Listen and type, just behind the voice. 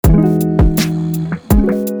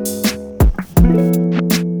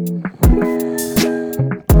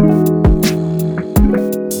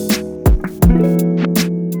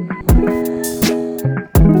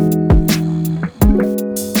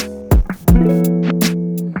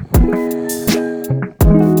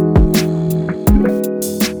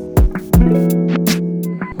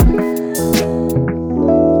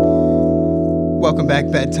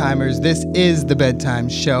bedtimers. This is the Bedtime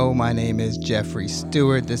Show. My name is Jeffrey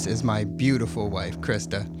Stewart. This is my beautiful wife,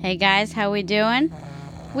 Krista. Hey guys, how we doing?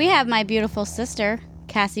 We have my beautiful sister,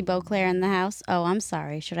 Cassie Boisclair, in the house. Oh, I'm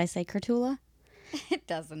sorry. Should I say Kurtula? It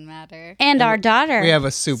doesn't matter. And our daughter. We have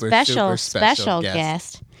a super special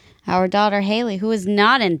guest. Our daughter, Haley, who is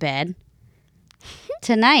not in bed.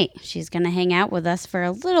 Tonight, she's going to hang out with us for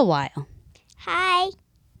a little while. Hi.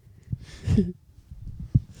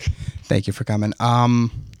 Thank you for coming.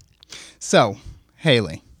 So,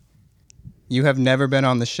 Haley, you have never been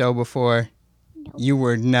on the show before. Nope. You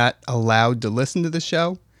were not allowed to listen to the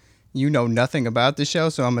show. You know nothing about the show,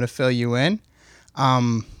 so I'm going to fill you in.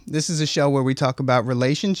 This is a show where we talk about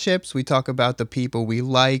relationships. We talk about the people we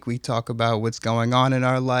like. We talk about what's going on in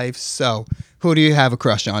our life. So, who do you have a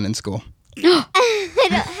crush on in school? I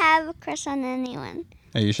don't have a crush on anyone.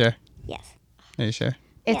 Are you sure? Yes. Are you sure?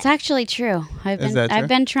 It's actually true. Is that true? I've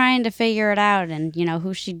been trying to figure it out, and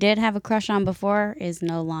who she did have a crush on before is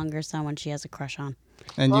no longer someone she has a crush on.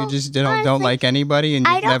 And you just don't like anybody, and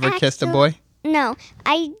you've never kissed a boy? No,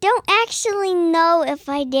 I don't actually know if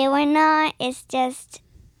I did or not. It's just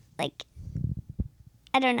I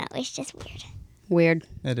don't know. It's just weird. Weird.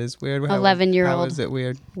 It is weird. 11-year-old. How is it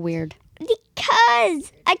weird? Weird.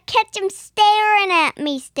 Because I catch him staring at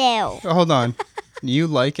me still. Hold on. You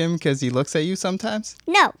like him because he looks at you sometimes?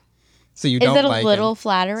 No. So you don't like him? Is it a little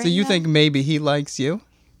flattering? So you think maybe he likes you?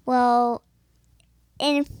 Well,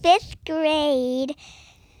 in 5th grade,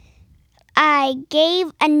 I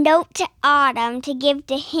gave a note to Autumn to give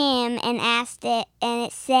to him and asked it, and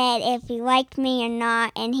it said if he liked me or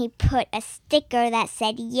not, and he put a sticker that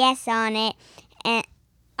said yes on it. And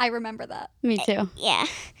I remember that. Me too. Yeah.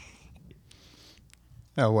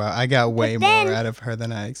 Oh, wow. I got way more out of her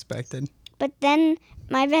than I expected. But then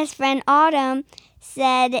my best friend Autumn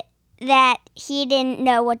said that he didn't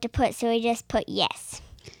know what to put, so he just put yes.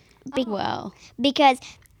 Because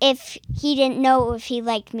if he didn't know if he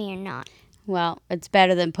liked me or not. Well, it's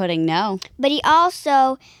better than putting no. But she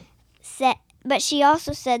also said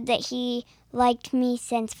that he liked me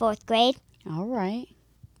since 4th grade. All right.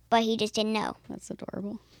 But he just didn't know. That's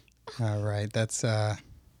adorable. All right. That's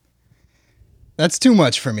too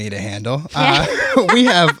much for me to handle. We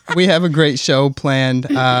have a great show planned.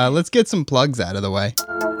 Let's get some plugs out of the way.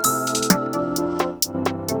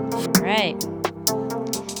 All right.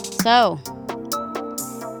 So,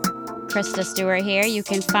 Krista Stewart here. You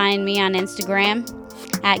can find me on Instagram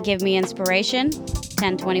at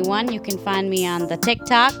GiveMeInspiration1021. You can find me on the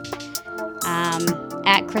TikTok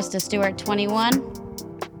at Krista Stewart 21.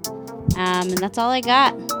 And that's all I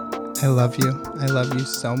got. I love you. I love you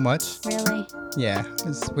so much. Really? Yeah.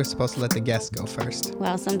 We're supposed to let the guests go first.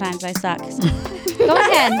 Well, sometimes I suck. So. Go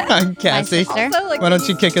ahead. I'm Cassie. My sister. Why don't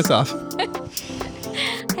you kick us off?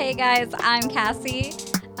 Hey guys, I'm Cassie.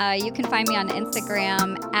 You can find me on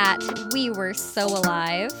Instagram at We Were So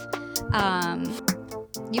Alive.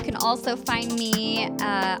 You can also find me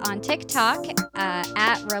on TikTok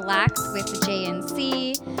at Relax with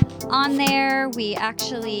JNC. On there, we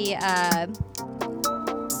actually...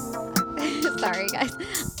 sorry, guys.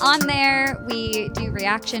 On there, we do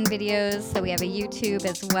reaction videos, so we have a YouTube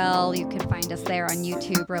as well. You can find us there on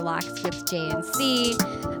YouTube, Relax with JNC.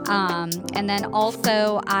 And then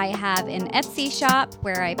also, I have an Etsy shop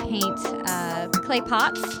where I paint clay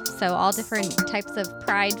pots, so all different types of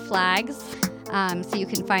pride flags. So you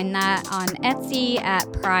can find that on Etsy at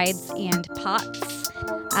Prides and Pots.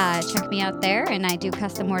 Check me out there, and I do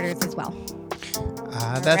custom orders as well.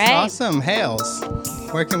 That's right. Awesome. Hales,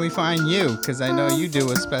 where can we find you? Because I know you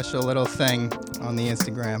do a special little thing on the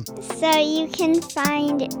Instagram. So you can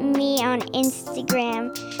find me on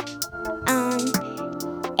Instagram,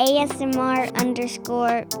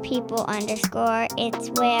 ASMR_people_. It's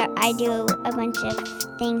where I do a bunch of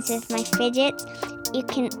things with my fidgets. You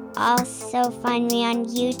can also find me on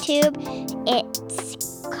YouTube.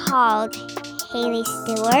 It's called Haley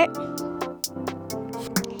Stewart.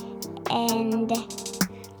 And...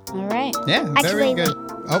 All right. Yeah, very good.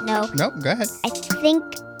 Wait. No, go ahead. I think...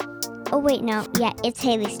 Oh, wait, no. Yeah, it's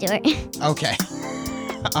Haley Stewart. Okay.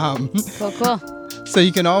 Cool. So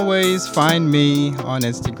you can always find me on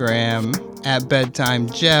Instagram at Bedtime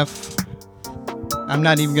Jeff. I'm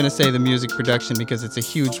not even going to say the music production because it's a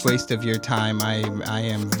huge waste of your time. I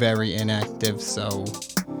am very inactive, so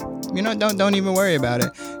don't even worry about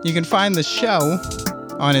it. You can find the show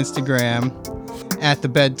on Instagram at The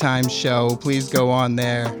Bedtime Show. Please go on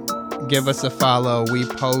there. Give us a follow. We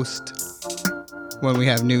post when we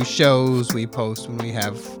have new shows. We post when we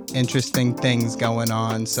have interesting things going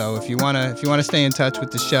on. So if you wanna stay in touch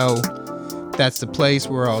with the show, that's the place.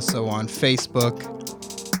 We're also on Facebook,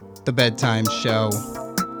 The Bedtime Show.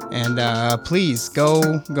 And please go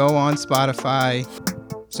on Spotify,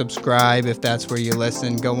 subscribe if that's where you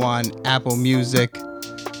listen. Go on Apple Music,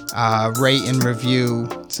 rate and review,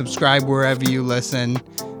 subscribe wherever you listen.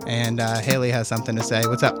 And Haley has something to say.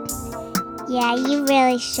 What's up? Yeah, you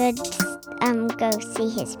really should go see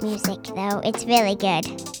his music, though. It's really good.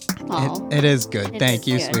 Oh, It is good. It Thank is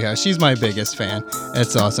you, good. sweetheart. She's my biggest fan.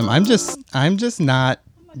 It's awesome. I'm just not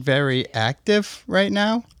very active right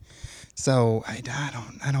now. So I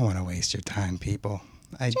don't want to waste your time, people.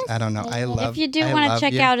 I don't know. I love. if you do I want to love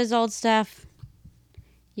check you. out his old stuff,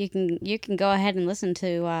 you can go ahead and listen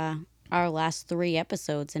to our last 3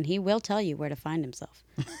 episodes, and he will tell you where to find himself.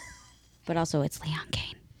 But also, it's Leon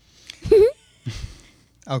Kane.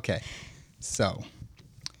 Okay, so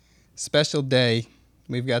special day.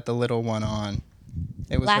 We've got the little one on.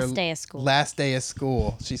 It was Last her day of school. Last day of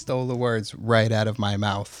school. She stole the words right out of my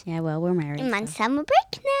mouth. Yeah, well, we're married. I'm on summer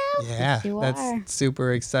break now. Yeah, you that's are.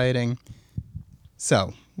 super exciting.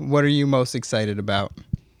 So, what are you most excited about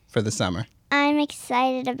for the summer? I'm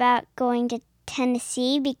excited about going to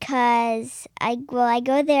Tennessee because I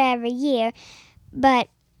go there every year, but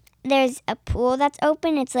there's a pool that's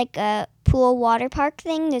open. It's like a pool water park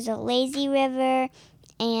thing. There's a lazy river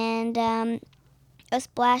and a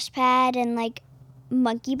splash pad and like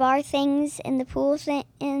monkey bar things in the pool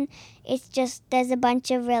and it's just there's a bunch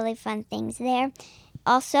of really fun things there.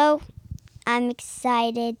 Also, I'm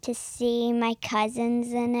excited to see my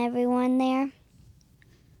cousins and everyone there.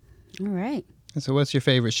 All right. So, what's your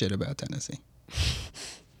favorite shit about Tennessee?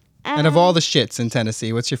 And of all the shits in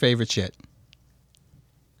Tennessee, what's your favorite shit?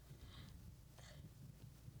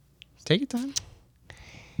 Take your time.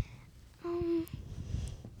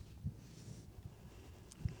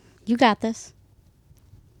 You got this.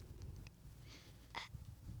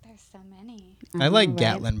 There's so many. I like All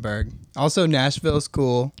right. Gatlinburg. Also, Nashville's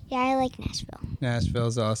cool. Yeah, I like Nashville.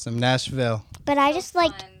 Nashville's awesome. Nashville. But I just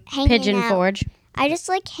like fun. hanging Pigeon out. Forge. I just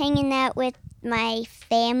like hanging out with my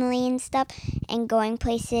family and stuff and going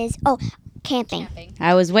places. Oh, camping.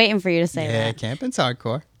 I was waiting for you to say Yeah, that. camping's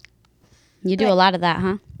hardcore. You do a lot of that,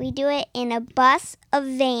 huh? We do it in a bus, a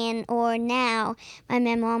van, or now my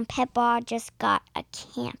mama and Peppa just got a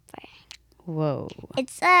camper. Whoa.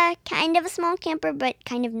 It's kind of a small camper, but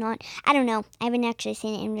kind of not. I don't know. I haven't actually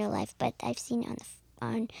seen it in real life, but I've seen it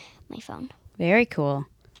on my phone. Very cool.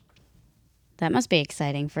 That must be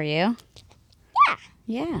exciting for you. Yeah.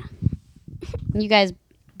 Yeah. You guys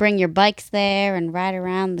bring your bikes there and ride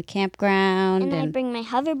around the campground. And I bring my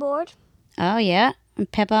hoverboard. Oh, yeah.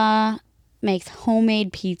 And Peppa makes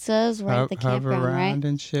homemade pizzas right at the Hover campground, right? around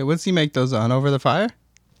and shit. What's he make those on? Over the fire?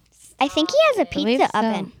 I think he has a Believe pizza so.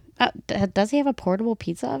 oven. Does he have a portable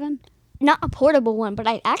pizza oven? Not a portable one, but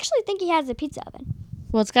I actually think he has a pizza oven.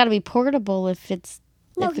 Well, it's got to be portable if it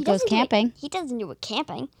No, goes he doesn't do it- camping. He doesn't do it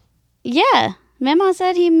camping. Yeah. Mama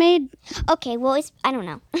said he made. Okay, well, I don't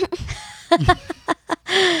know.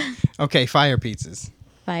 Okay, fire pizzas.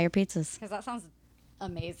 Fire pizzas. Because that sounds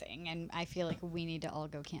amazing, and I feel like we need to all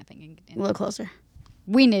go camping. A little closer.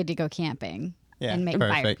 We need to go camping Yeah, and make fire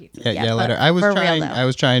perfect. pizzas. Yeah, Yeah, later. but I was for real, trying. though. I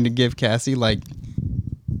was trying to give Cassie like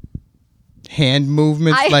hand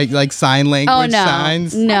movements, I- like sign language Oh, no.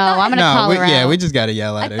 signs. No, I'm going to call her yeah, out. we just gotta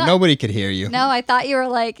yell at her. thought- Nobody could hear you. No, I thought you were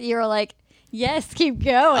like, yes, keep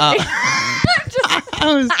going.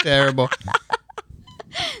 That was terrible.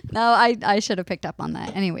 No, I should have picked up on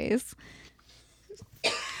that. Anyways,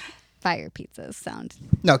 fire pizzas sound.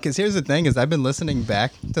 No, because here's the thing: is I've been listening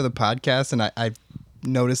back to the podcast, and I've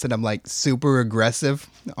noticed that I'm like super aggressive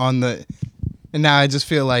on the, and now I just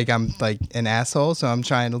feel like I'm like an asshole. So I'm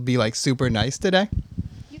trying to be like super nice today.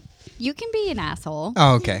 You can be an asshole.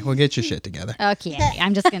 Oh, okay. Well, get your shit together. Okay,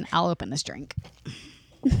 I'll open this drink.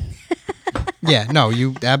 Yeah, no,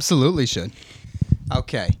 you absolutely should.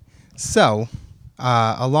 Okay, so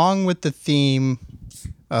along with the theme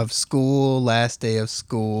of school, last day of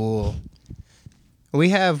school, we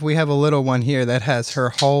have a little one here that has her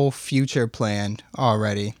whole future planned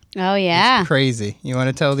already. Oh, yeah. Crazy. You want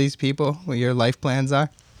to tell these people what your life plans are?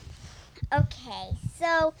 Okay,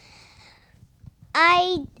 so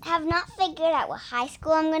I have not figured out what high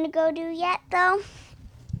school I'm going to go to yet, though.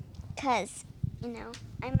 Because,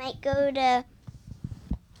 I might go to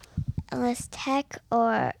LS Tech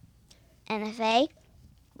or NFA.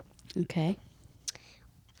 Okay.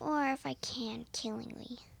 Or if I can,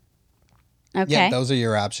 Killingly. Okay. Yeah, those are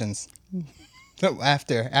your options.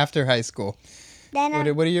 after high school. Then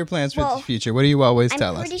What are your plans for well, the future? What do you always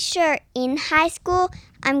tell I'm us? pretty sure in high school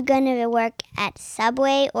I'm going to work at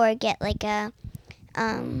Subway or get like a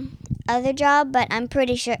other job, but I'm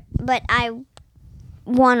pretty sure, but I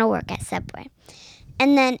want to work at Subway.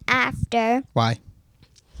 And then after, Why?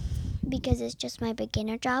 because it's just my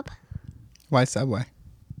beginner job. Why Subway?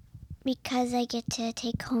 Because I get to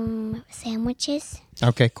take home sandwiches.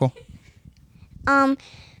 Okay, cool. And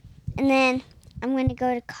then I'm going to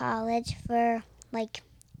go to college for like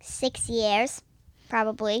 6 years,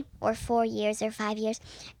 probably, or 4 years or 5 years,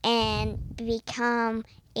 and become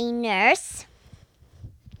a nurse.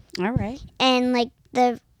 All right. And like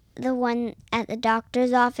the one at the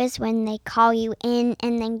doctor's office when they call you in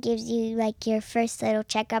and then gives you like your first little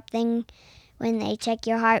checkup thing when they check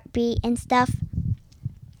your heartbeat and stuff.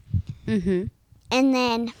 Mm-hmm. And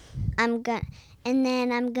then I'm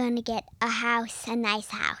gonna get a house, a nice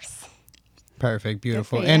house. Perfect,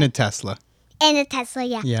 beautiful. Good for And you. a Tesla. And a Tesla,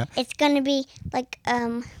 yeah. Yeah. It's gonna be like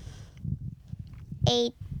a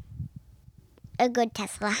good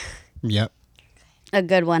Tesla. Yep. A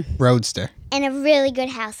good one. Roadster. And a really good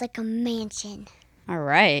house, like a mansion. All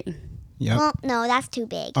right. Yep. Well, no, that's too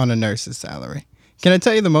big. On a nurse's salary. Can I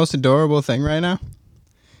tell you the most adorable thing right now?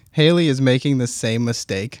 Haley is making the same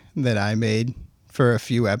mistake that I made for a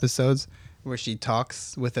few episodes where she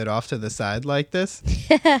talks with it off to the side like this.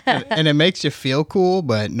 and it makes you feel cool,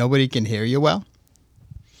 but nobody can hear you well.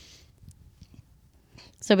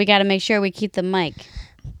 So we got to make sure we keep the mic.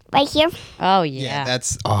 Right here? Oh, yeah.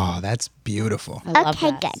 That's beautiful. I love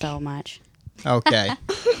Okay, that good. so much. Okay.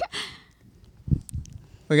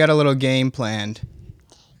 We got a little game planned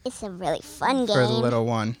It's a really fun game. for the little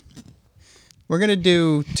one. We're going to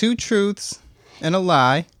do 2 truths and a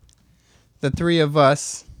lie. The three of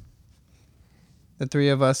us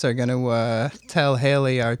are going to tell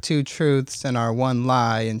Haley our 2 truths and our 1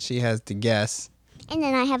 lie, and she has to guess. And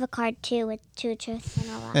then I have a card too with 2 truths and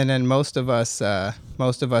a lie. And then most of us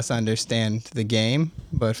understand the game,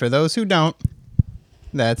 but for those who don't,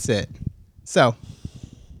 that's it. So,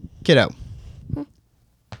 kiddo,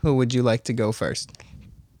 who would you like to go first?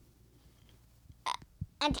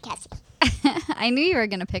 Auntie Cassie. I knew you were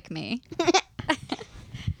going to pick me.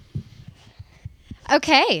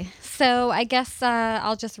 Okay, so I guess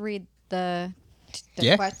I'll just read the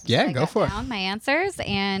Yeah, questions yeah, I go got for it. down, my answers,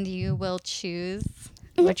 and you will choose.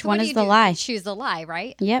 Which What one do is you the do? lie? Choose a lie,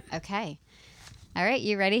 right? Yep. Okay. All right,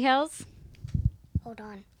 you ready, Hills? Hold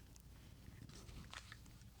on.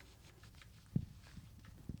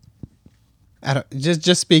 I don't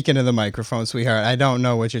just speak into the microphone, sweetheart. I don't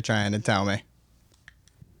know what you're trying to tell me.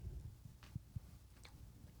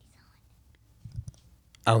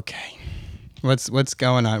 Okay. What's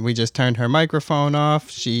going on? We just turned her microphone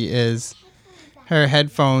off. Her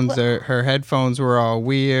headphones were all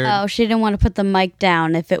weird. Oh, she didn't want to put the mic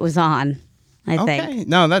down if it was on, I think. Okay.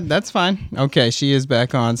 No, that's fine. Okay, she is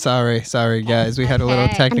back on. Sorry guys. We had a little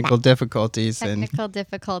Okay. technical difficulties and Technical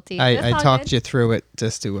difficulties. I That's all talked good. you through it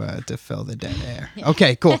just to fill the dead air.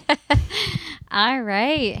 Okay, cool. All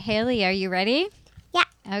right, Haley, are you ready? Yeah.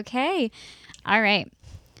 Okay. All right.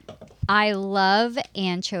 I love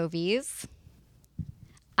anchovies.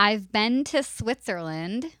 I've been to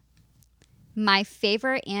Switzerland. My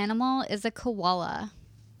favorite animal is a koala.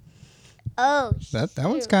 Oh, That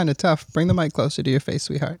one's kind of tough. Bring the mic closer to your face,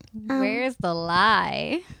 sweetheart. Where's the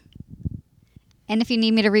lie? And if you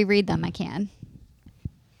need me to reread them, I can.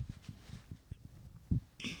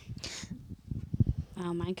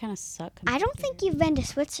 Oh, mine kind of suck. I don't think you've been to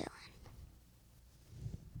Switzerland.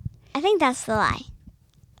 I think that's the lie.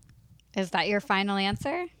 Is that your final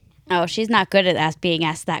answer? Oh, she's not good at being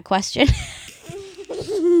asked that question.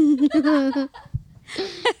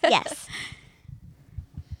 Yes.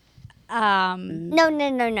 No.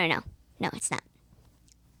 No, it's not.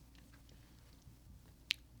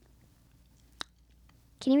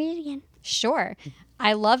 Can you read it again? Sure.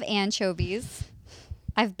 I love anchovies.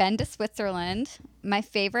 I've been to Switzerland. My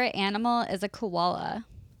favorite animal is a koala.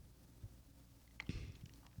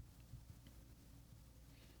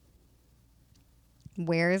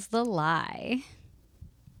 Where's the lie?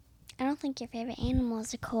 I don't think your favorite animal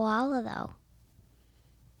is a koala, though.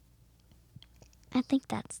 I think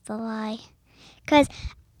that's the lie. Because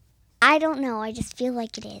I don't know. I just feel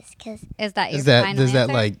like it is. Because, Is that your Is that final is that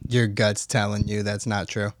answer? like your guts telling you that's not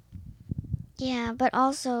true? yeah, but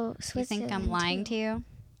also You Switzerland. think I'm lying to you?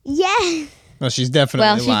 Yeah. Well, she's definitely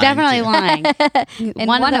Well, she's lying definitely to you. lying. And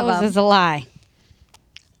one one of of those them. is a lie.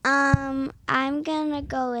 I'm going to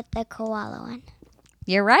go with the koala one.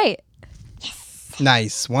 You're right.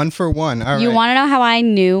 Nice. 1 for 1. All right. You want to know how I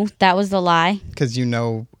knew that was the lie? Because you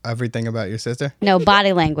know everything about your sister? No,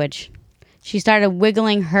 body language. She started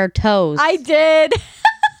wiggling her toes. I did.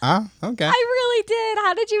 Ah, okay. I really did.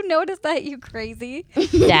 How did you notice that, you crazy?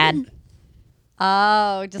 Dad.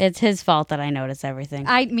 Oh, just It's his fault that I notice everything.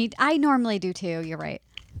 I normally do too. You're right.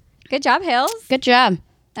 Good job, Hills. Good job.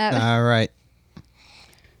 All right.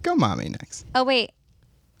 Go mommy next. Oh, wait.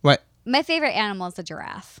 What? My favorite animal is a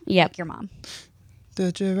giraffe. Yep. Like your mom.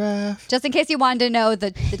 The giraffe. Just in case you wanted to know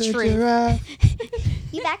the The truth. giraffe.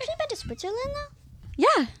 You've actually been to Switzerland, though?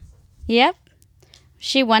 Yeah. Yep.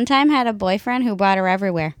 She one time had a boyfriend who brought her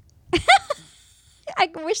everywhere. I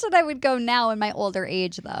wish that I would go now in my older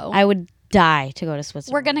age, though. I would die to go to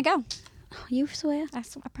Switzerland. We're going to go. You swear? I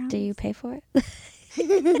promise. Do you pay for it?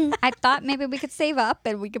 I thought maybe we could save up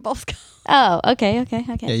and we could both go. Oh, okay.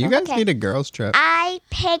 Yeah, you guys need a girls trip. I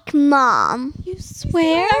pick Mom. You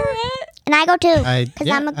swear? And I go too. I- Because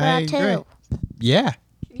yeah, I'm a girl I too. agree. Yeah.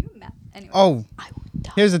 Can you imagine? Anyway. Oh, I would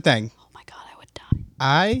die. here's the thing. Oh my God, I would die.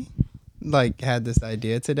 I had this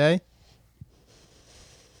idea today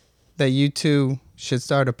that you two should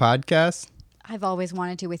start a podcast I've always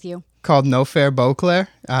wanted to with you. called No Fair Boisclair.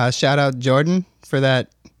 Shout out Jordan for that.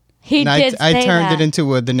 He And did I say turned that. it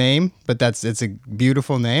into the name, but it's a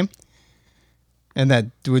beautiful name. And that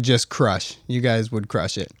would just crush. You guys would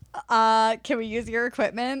crush it. Can we use your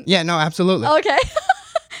equipment? Yeah, no, absolutely. Okay.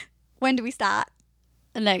 When do we start?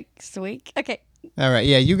 Next week. Okay. All right.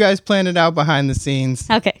 Yeah, you guys plan it out behind the scenes.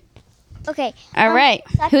 Okay. Okay. All right.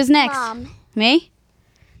 so I Who's pick next? Mom. Me?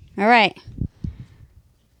 All right.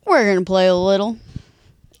 We're going to play a little.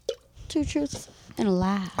 Two truths and a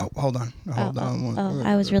lie. Oh, hold on. Hold on. Oh,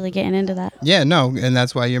 I was really getting into that. Yeah, no, and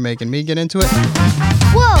that's why you're making me get into it.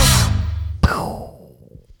 Whoa.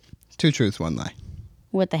 2 truths, 1 lie.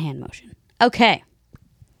 With the hand motion. Okay.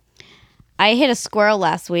 I hit a squirrel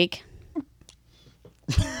last week.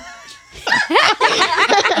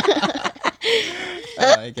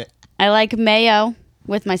 I like it. I like mayo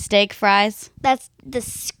with my steak fries. That's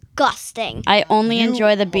disgusting. I only You-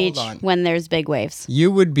 enjoy the hold beach on. when there's big waves.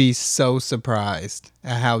 You would be so surprised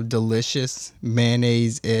at how delicious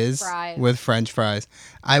mayonnaise is Fries. with French fries.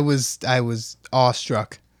 I was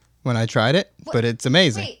awestruck when I tried it, but it's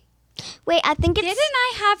amazing. Wait, I think it's. Didn't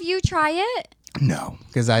I have you try it? No,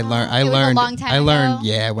 because I learned. It was a long time I learned. ago?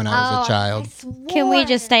 Yeah, when I was a child. Can we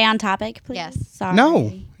just stay on topic, please? Yes. Sorry.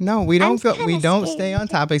 No, we don't go. We kinda don't scared. stay on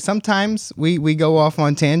topic. Sometimes we go off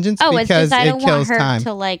on tangents Oh, it's because just I it don't kills want her time.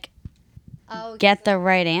 to Oh. get the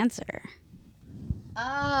right answer.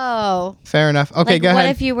 Oh. Fair enough. Okay, Like, go what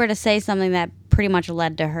ahead. if you were to say something that pretty much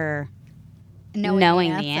led to her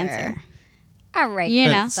knowing the answer? All right. You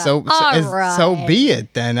know. So All so right. be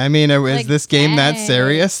it then. I mean, is Like, this game that dang.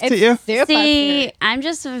 serious to It's you? super See, serious. I'm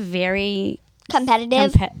just a very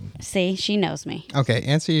competitive. see, she knows me. Okay,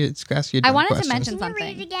 ask your I dumb wanted to questions. mention Can you read it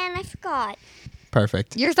something. again? I forgot.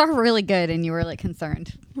 Perfect. Yours are really good, and you were like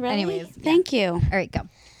concerned. Anyways, Thank you. all right, go.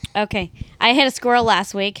 Okay. I hit a squirrel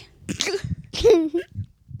last week.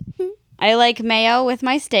 I like mayo with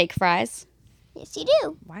my steak fries. Yes, you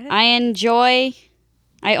do. Why did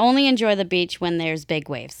I only enjoy the beach when there's big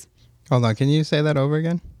waves. Hold on, can you say that over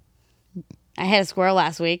again? I hit a squirrel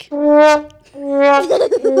last week.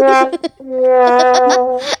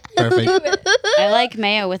 Perfect. I like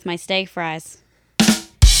mayo with my steak fries.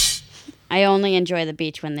 I only enjoy the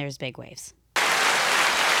beach when there's big waves.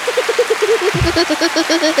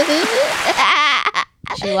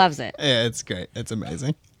 She loves it. Yeah, it's great. It's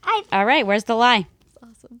amazing. All right, where's the lie?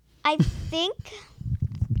 I think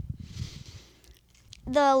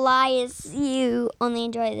the lie is you only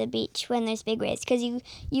enjoy the beach when there's big waves because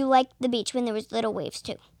you like the beach when there was little waves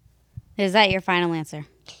too. Is that your final answer?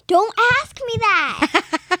 Don't ask me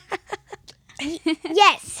that.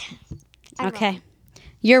 Yes. I'm Okay. wrong.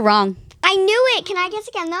 You're wrong. I knew it. Can I guess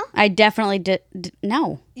again though? I definitely did.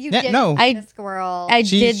 No. you Yeah, did no. eat a squirrel? I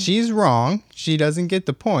did. She's wrong. She doesn't get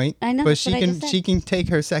the point. I know, but that's she what I can just said. she can take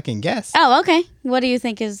her second guess. Oh, okay. What do you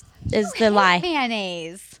think is the lie?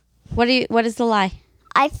 Mayonnaise. What is the lie?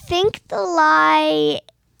 I think the lie.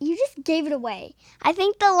 You just gave it away. I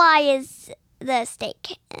think the lie is the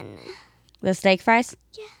steak. And The steak fries?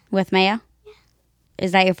 Yeah. With mayo? Yeah.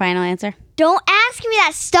 Is that your final answer? don't ask me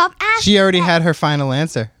that. Stop asking. She already had her final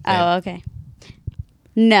answer. Oh, okay.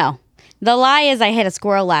 No. The lie is I hit a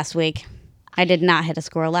squirrel last week. I did not hit a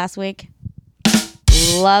squirrel last week.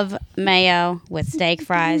 Love mayo with steak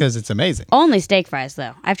fries. Because it's amazing. Only steak fries,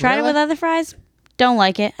 though. I've tried it Really? with other fries. Don't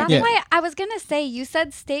like it. That's Yeah. why I was gonna say you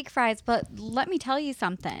said steak fries, but let me tell you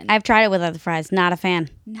something. I've tried it with other fries. Not a fan.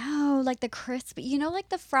 No, like the crispy. You know, like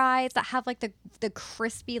the fries that have like the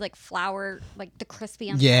crispy like flour, like the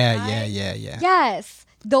crispy on the Yeah, side? yeah. Yes,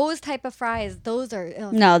 those type of fries. Those are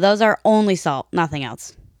ugh. No, those are only salt, nothing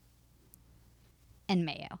else. And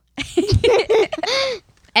mayo.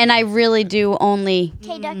 And I really do only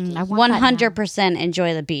Hey, Ducky. I want that now. 100%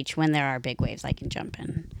 enjoy the beach when there are big waves I can jump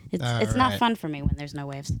in. It's All not right. fun for me when there's no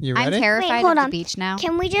waves. You I'm ready? terrified Wait, hold of the on. beach now.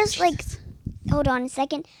 Can we just hold on a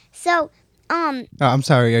second? So, Oh, I'm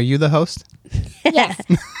sorry. Are you the host? yes.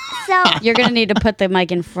 So You're going to need to put the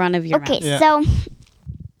mic in front of your okay, mouth. Yeah. so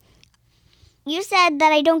you said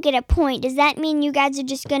that I don't get a point. Does that mean you guys are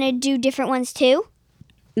just gonna do different ones too?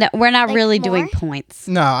 No, we're not Like really more? doing points.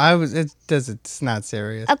 No, I was. It's not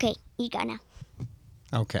serious. Okay, you go now.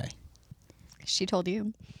 Okay. She told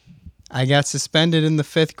you. I got suspended in the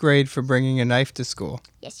 5th grade for bringing a knife to school.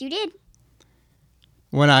 Yes, you did.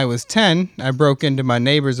 When I was 10, I broke into my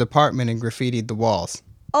neighbor's apartment and graffitied the walls.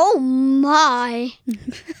 Oh my!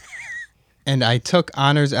 And I took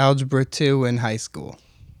honors algebra 2 in high school.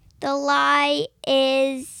 The lie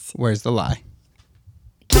is Where's the lie?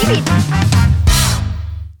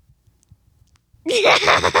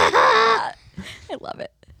 I love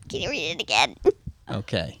it. Can you read it again?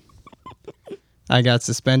 Okay. I got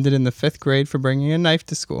suspended in the 5th grade for bringing a knife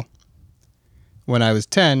to school. When I was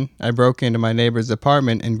 10, I broke into my neighbor's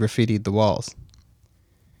apartment and graffitied the walls.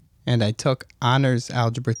 And I took honors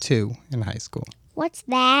algebra 2 in high school. What's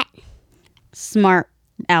that? Smart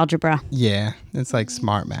algebra. Yeah, it's like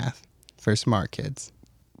smart math for smart kids.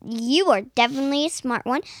 You are definitely a smart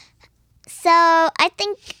one. So I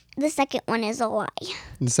think the second one is a lie.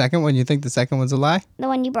 The second one, you think the second one's a lie? The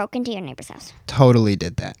one you broke into your neighbor's house. Totally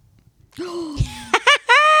did that.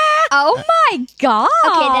 Oh my gosh.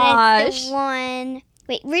 Okay, then it's the one.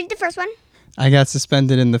 Wait, read the first one. I got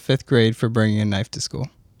suspended in the 5th grade for bringing a knife to school.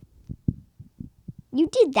 You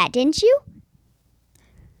did that, didn't you?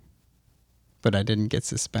 But I didn't get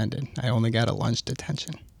suspended. I only got a lunch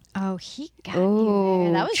detention. Oh, he got Ooh, you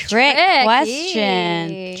there. That was trick tricky.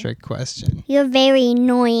 question. Trick question. You're very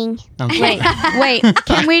annoying. Okay. Wait,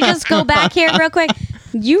 can we just go back here real quick?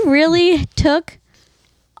 You really took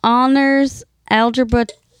honors algebra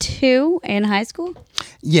 2 in high school?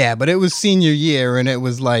 Yeah, but it was senior year, and it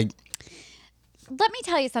was like, Let me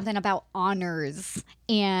tell you something about honors.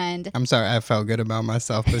 And I'm sorry, I felt good about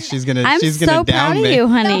myself, but she's gonna I'm she's so gonna proud down of me. you,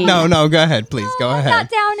 honey. No, go ahead, please. Go I'm ahead. not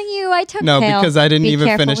downing you. I took No, Hale, because I didn't be even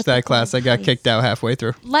careful finish with that the class. I got please. kicked out halfway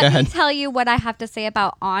through. Go Let me ahead. tell you what I have to say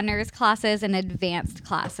about honors classes and advanced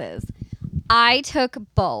classes. I took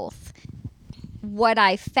both. What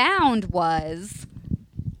I found was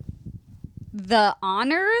the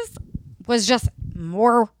honors was just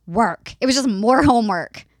more work. It was just more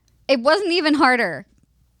homework. It wasn't even harder.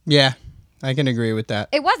 Yeah, I can agree with that.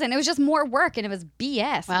 It wasn't. It was just more work, and it was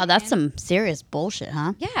BS. Wow, that's some serious bullshit,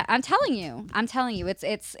 huh? Yeah, I'm telling you.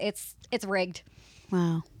 It's rigged.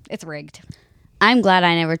 Wow. It's rigged. I'm glad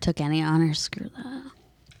I never took any honors. Screw that.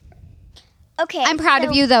 Okay. I'm proud of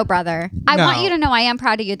so- you, though, brother. I No. want you to know I am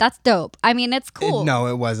proud of you. That's dope. I mean, it's cool. No,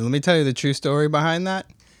 it wasn't. Let me tell you the true story behind that.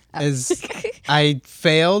 Is I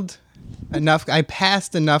failed enough. I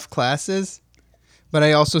passed enough classes, but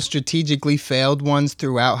I also strategically failed ones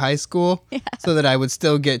throughout high school so that I would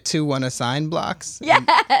still get 2 unassigned blocks.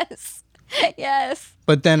 Yes. Yes.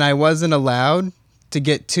 But then I wasn't allowed to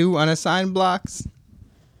get 2 unassigned blocks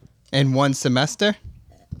in one semester.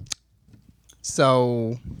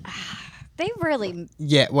 So, They really.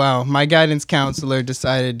 yeah, well, my guidance counselor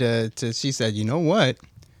decided to she said, you know what?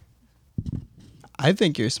 I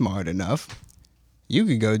think you're smart enough. You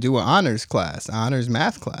could go do an honors class, honors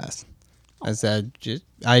math class. I said,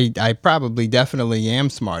 I probably definitely am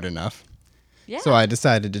smart enough. Yeah. So I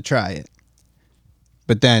decided to try it.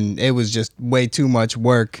 But then it was just way too much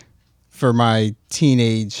work for my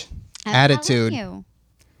teenage I'm attitude. telling you.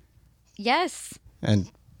 Yes. And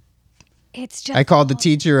It's just. I called the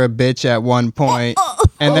teacher a bitch at one point,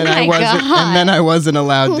 and then my I wasn't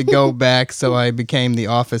allowed to go back, so I became the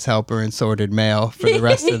office helper and sorted mail for the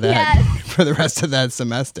rest of that Yes. for the rest of that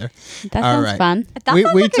semester. That All sounds right. fun. That we-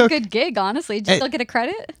 sounds we like took- a good gig, honestly. Did you still get a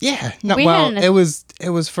credit? Yeah, no, We well, had an- it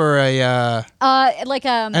was for a Like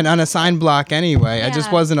an unassigned block anyway. I just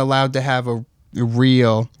Yeah. wasn't allowed to have a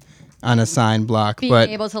real unassigned block, being but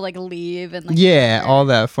able to like leave and like. yeah, all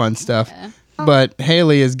that fun stuff. Yeah. But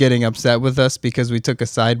Haley is getting upset with us because we took a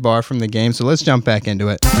sidebar from the game, so let's jump back into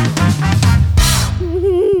it.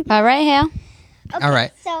 All right, Hale. Okay, All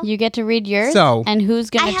right. So You get to read yours. So- and who's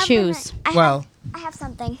I gonna have choose? Well, I have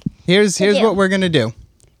something. here's do. what we're gonna do.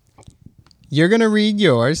 You're gonna read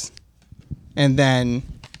yours, and then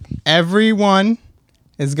everyone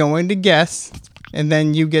is going to guess, and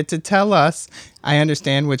then you get to tell us. I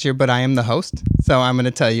understand but I am the host, so I'm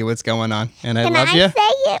gonna tell you what's going on, and I Can love I you.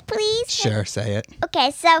 say it, please? Sure, say it.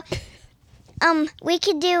 Okay, so we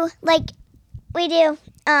could do like we do.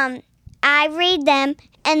 I read them,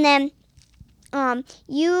 and then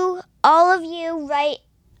all of you write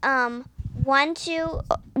 1, 2,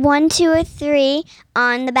 1, 2, or 3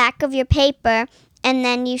 on the back of your paper, and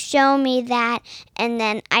then you show me that, and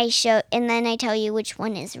then I tell you which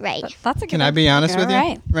one is right. That's a good Can I be honest with you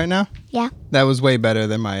Alright. right now? Yeah. That was way better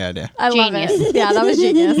than my idea. I love Genius. it. Yeah, that was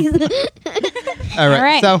genius. All right.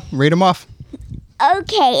 Alright. So read them off.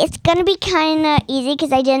 Okay, it's gonna be kind of easy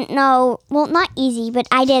because I didn't know. Well, not easy, but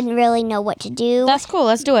I didn't really know what to do. That's cool.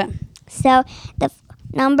 Let's do it. So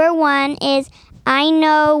number 1 is I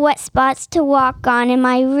know what spots to walk on in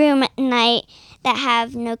my room at night that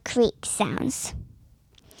have no creak sounds.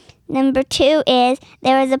 Number 2 is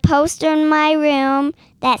there is a poster in my room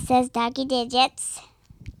that says doggy digits.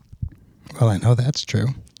 Well, I know that's true.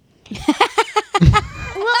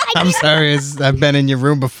 I'm sorry. I've been in your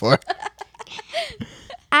room before.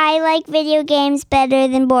 I like video games better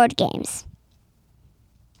than board games.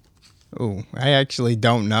 Ooh, I actually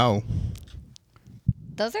don't know.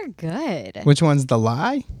 Those are good. Which one's the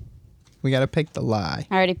lie? We got to pick the lie.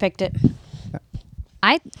 I already picked it.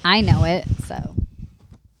 I know it, so.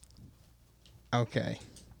 Okay.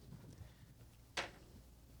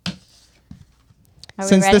 Are we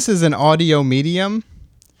Since ready? this is an audio medium,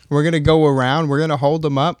 we're going to go around. We're going to hold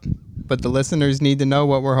them up, but the listeners need to know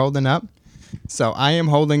what we're holding up. So I am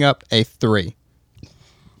holding up a 3.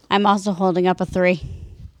 I'm also holding up a 3.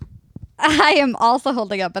 I am also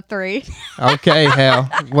holding up a 3. Okay, Hale.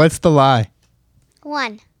 What's the lie?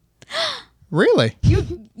 1. Really?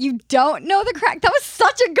 You don't know the crack. That was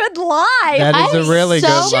such a good lie. That is a really so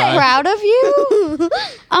good lie. proud of you.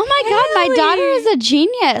 Oh my God, my daughter is a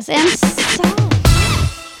genius. And so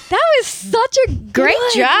That was such a great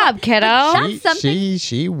job, kiddo. That's something-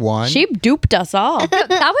 She won. She duped us all. That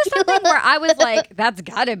was something where I was like, that's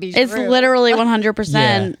gotta be It's true. literally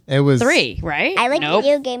 100% it was 3, right? I like Nope.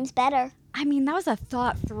 video games better. I mean, that was a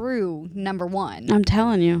thought through number 1. I'm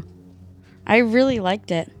telling you. I really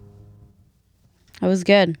liked it. It was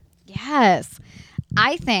good. Yes.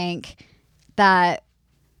 I think that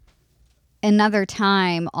another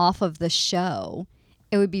time off of the show,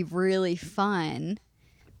 it would be really fun.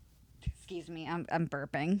 Excuse me, I'm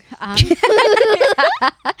burping.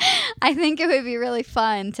 I think it would be really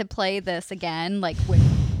fun to play this again, like with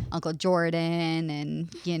Uncle Jordan and,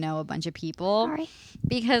 a bunch of people. Sorry.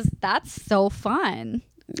 Because that's so fun.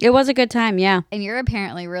 It was a good time, yeah. And you're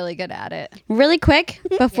apparently really good at it. Really quick,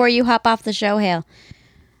 before you hop off the show, Hale,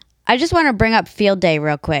 I just want to bring up Field Day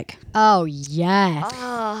real quick. Oh, yes.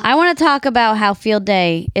 I want to talk about how Field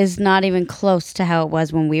Day is not even close to how it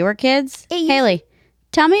was when we were kids. Haley,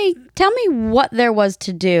 tell me what there was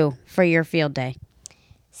to do for your Field Day.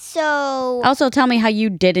 So, Also, tell me how you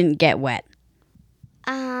didn't get wet.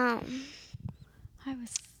 I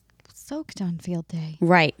was soaked on field day.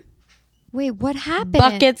 Right. Wait, what happened?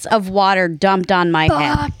 Buckets of water dumped on my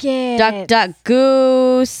head. Buckets. Duck, duck,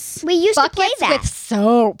 goose. we used to play Buckets that. with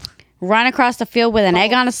soap. Run across the field with an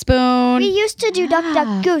egg on a spoon. We used to do Duck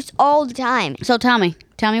Duck Goose all the time. So tell me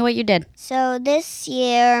what you did. So this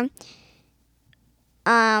year,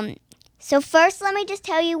 so first let me just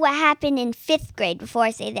tell you what happened in 5th grade before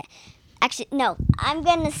I say that. Actually, no, I'm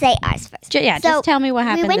going to say ours first. Just tell me what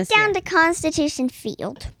happened We went this down year. to Constitution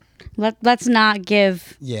Field. Let's not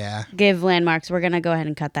give Yeah, landmarks. We're going to go ahead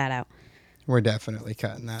and cut that out. we're definitely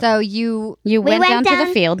cutting that. So you You We went down to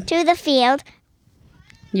the field. To the field,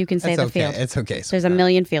 You can say It's the okay. field. It's okay. There's a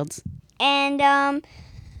million fields. and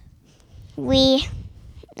we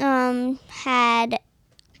had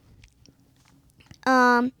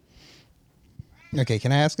Okay,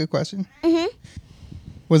 can I ask a question? Mhm.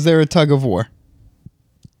 Was there a tug of war?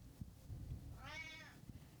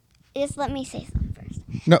 just let me say something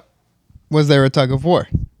first. No. Was there a tug of war?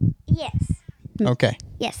 Yes, Okay.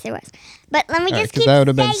 yes, there was. But let me just Because keep I would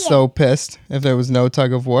have been saying. so pissed if there was no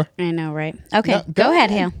tug of war. I know, right? Okay, No, go ahead,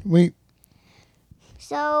 Hale.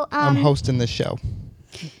 So I'm hosting the show.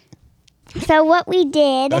 So what we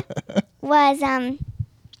did was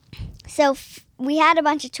we had a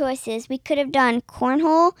bunch of choices. We could have done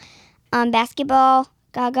cornhole, basketball,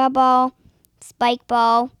 gaga ball, spike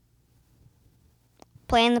ball,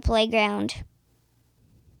 play in the playground,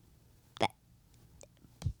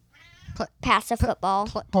 pass a football.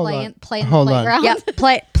 play in the Hold on. playground. Yep,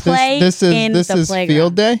 play This in is the playground.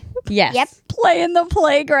 field day? Yes. Yep. Play in the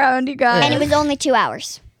playground, you guys. And it was only 2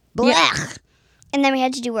 hours. Yeah. And then we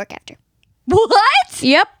had to do work after. What?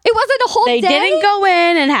 Yep. It wasn't a whole They day? didn't go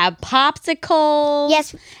in and have popsicles.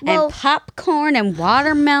 Yes, well- and popcorn and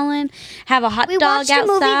watermelon. Have a hot We dog watched a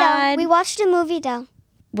movie outside. though. We watched a movie though.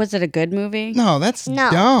 Was it a good movie? No, that's No.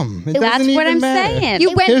 dumb. It That's doesn't what even I'm matter. saying. You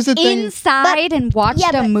Here's went the thing. inside and watched yeah,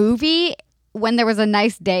 a but- movie when there was a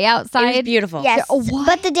nice day It outside. was beautiful. Yes.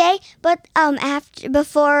 What? But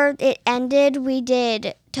before it ended, we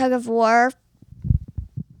did tug of war.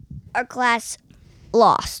 Our class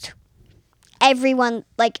lost. Everyone,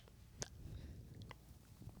 like,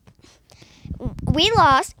 we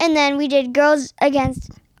lost, and then we did girls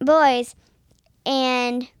against boys,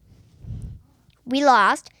 and we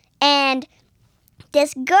lost. And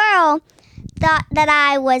this girl thought that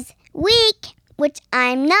I was weak, which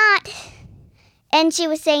I'm not. And she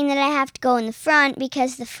was saying that I have to go in the front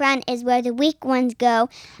because the front is where the weak ones go.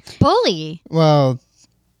 Bully. Well,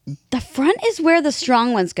 The front is where the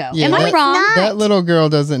strong ones go. yeah, Am I that- wrong? That little girl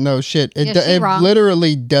doesn't know shit. Yeah, she's It wrong.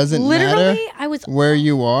 literally doesn't matter Literally, I was. where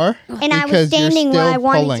you are. And I was because you're standing where still I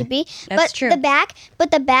wanted pulling. to be. That's but true.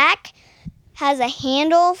 The back has a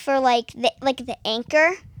handle for like the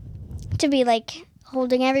anchor to be like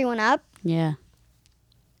holding everyone up. Yeah.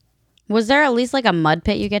 Was there at least like a mud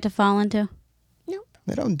pit you get to fall into?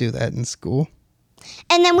 They don't do that in school.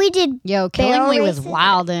 And then we did Yo, barrel Killingly was races.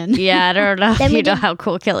 wildin'. Yeah, I don't know if Then we you know did- how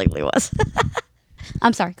cool Killingly was.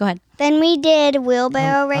 I'm sorry, go ahead. Then we did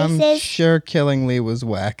wheelbarrow I'm races. sure Killingly was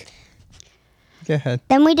whack. Go ahead.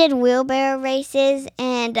 Then we did wheelbarrow races,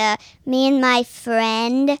 and me and my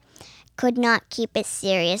friend could not keep it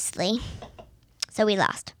seriously. So we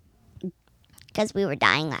lost. Because we were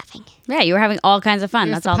dying laughing. Yeah, you were having all kinds of fun.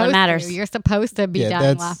 You're That's all that supposed matters. to. You're supposed to be Yeah, dying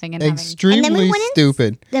that's laughing and having. extremely And then we went in-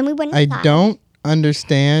 stupid. Then we went I inside. don't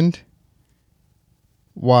understand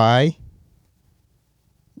why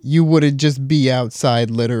you wouldn't just be outside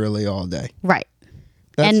literally all day. Right.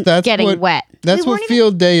 And getting what, wet. That's We what weren't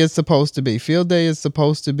field day is supposed to be. Field day is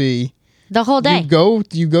supposed to be The whole day.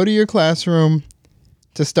 you go to your classroom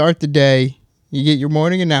to start the day, you get your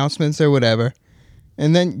morning announcements or whatever,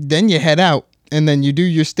 and then you head out, and then you do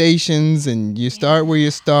your stations, and you start where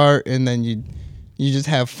you start, and then you just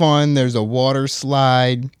have fun. There's a water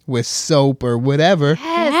slide with soap or whatever,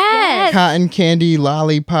 Yes. cotton candy,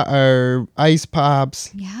 lollipop or ice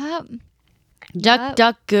pops, Yep. Duck,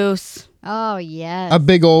 duck, goose. Oh yes. a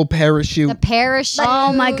big old parachute. The parachute.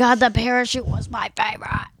 Oh my God, the parachute was my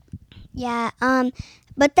favorite. Yeah,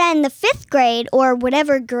 but then the 5th grade, or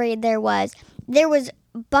whatever grade there was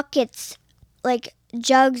buckets, like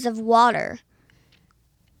jugs of water.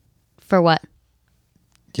 For what?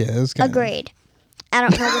 Yeah, it was A kind of. grade. I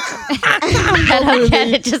don't know which I don't get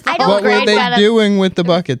it. Just the I whole don't What were grade they got a- doing with the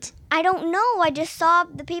buckets? I don't know. I just saw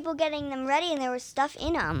the people getting them ready, and there was stuff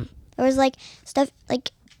in them. There was like stuff,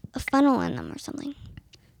 like a funnel in them or something.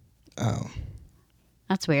 Oh,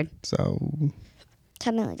 That's weird. so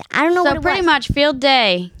Something like that. I don't know So what it pretty was. much field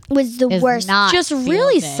day Was the Is worst. not just field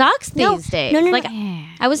really day. sucks these No, days. no, no, Like Yeah.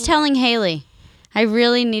 I was telling Haley, I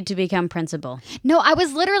really need to become principal. No, I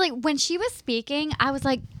was literally when she was speaking, I was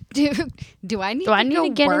like, dude, do I need Do I need go to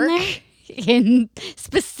get in work there? in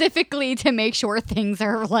specifically to make sure things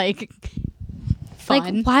are like fun?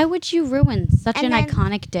 Like, why would you ruin such And an then-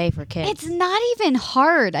 iconic day for kids? It's not even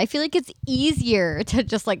hard. I feel like it's easier to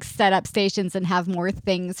just like set up stations and have more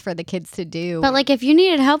things for the kids to do. But like, if you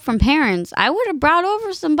needed help from parents, I would have brought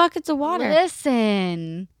over some buckets of water.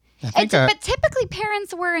 listen. I think But typically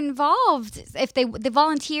parents were involved if they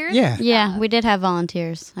volunteered. yeah. Yeah, we did have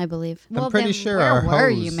volunteers, I believe. Well, I'm pretty then sure where our were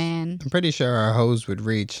hose. you, man? I'm pretty sure our hose would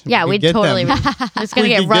reach. Yeah, We we'd could get totally. them- It's gonna we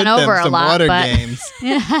get could run them over a some lot, water but games.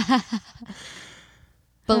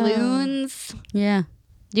 Balloons. yeah.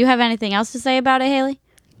 Do you have anything else to say about it, Haley?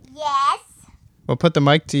 Yes. Well, put the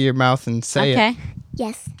mic to your mouth and say Okay. it.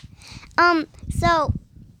 Yes. So,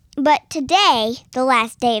 but today, the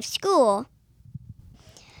last day of school.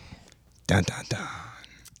 Dun dun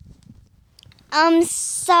dun.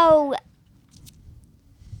 So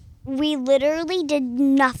we literally did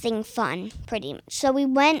nothing fun, pretty much. So we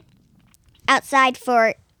went outside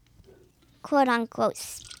for quote unquote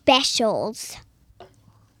specials.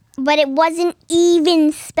 But it wasn't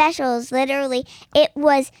even specials, literally. It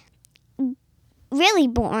was really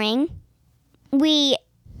boring. We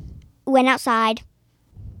went outside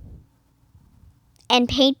and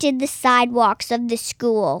painted the sidewalks of the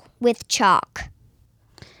school with chalk.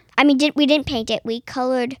 I mean, we didn't paint it. We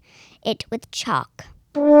colored it with chalk.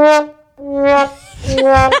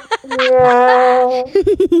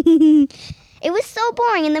 It was so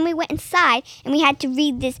boring. And then we went inside and we had to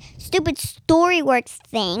read this stupid Storyworks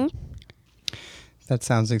thing. That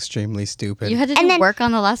sounds extremely stupid. You had to And do then- work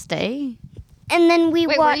on the last day. And then we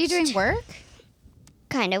Wait, watched. were you doing work?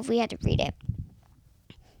 Kind of. We had to read it.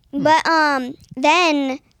 But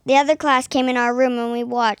then the other class came in our room and we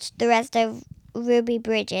watched the rest of Ruby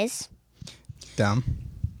Bridges. Dumb.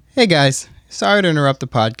 Hey guys, sorry to interrupt the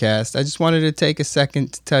podcast. I just wanted to take a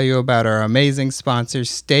second to tell you about our amazing sponsor,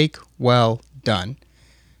 Steak Well Done.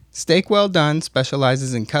 Steak Well Done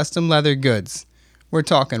specializes in custom leather goods. We're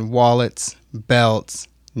talking wallets, belts,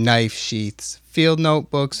 knife sheaths, field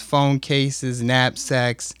notebooks, phone cases,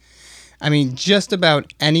 knapsacks. I mean, just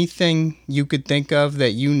about anything you could think of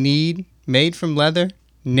that you need made from leather,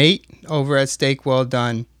 Nate over at Steak Well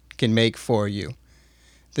Done can make for you.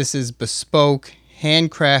 This is bespoke,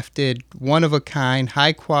 handcrafted, one-of-a-kind,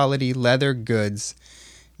 high-quality leather goods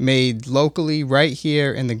made locally right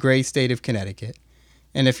here in the great state of Connecticut.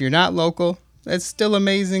 And if you're not local, it's still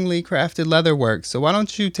amazingly crafted leather work. So why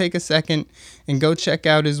don't you take a second and go check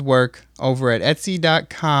out his work over at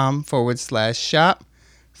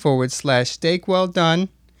etsy.com/shop/Steak Well Done.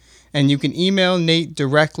 And you can email Nate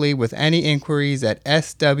directly with any inquiries at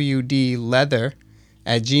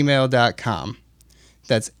swdleather@gmail.com.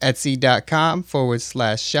 That's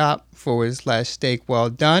etsy.com/shop/Steak Well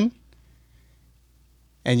Done.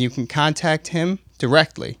 And you can contact him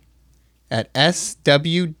directly at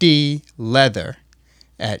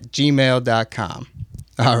swdleather@gmail.com.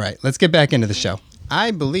 All right, let's get back into the show.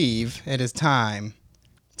 I believe it is time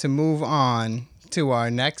to move on to our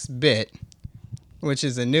next bit, which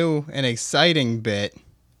is a new and exciting bit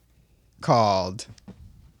called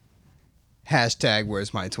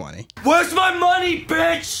 #Where's My 20? Where's my money,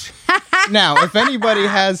 bitch? Now, if anybody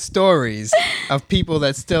has stories of people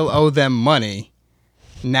that still owe them money,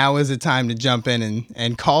 now is the time to jump in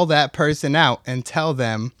and call that person out and tell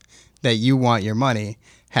them that you want your money.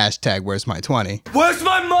 #Where's My 20? Where's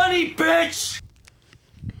my money, bitch?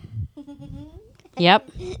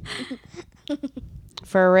 Yep.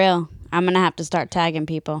 For real. I'm going to have to start tagging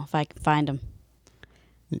people if I can find them.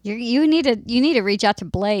 You need to reach out to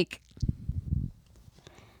Blake.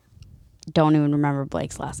 Don't even remember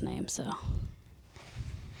Blake's last name, so.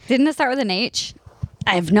 Didn't it start with an H?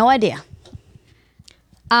 I have no idea.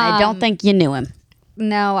 I don't think you knew him.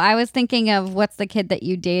 No, I was thinking of what's the kid that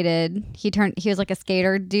you dated? He was like a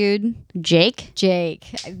skater dude. Jake?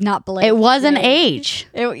 Jake, not Blake. It was an Jake. H.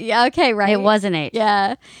 Yeah, okay, right. It was an H.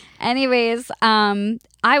 Yeah. Anyways,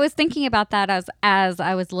 I was thinking about that as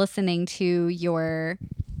I was listening to your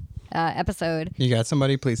episode. You got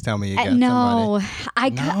somebody? Please tell me you got No,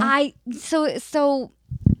 somebody. So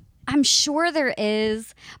I'm sure there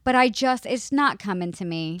is, but it's not coming to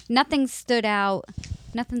me. Nothing stood out.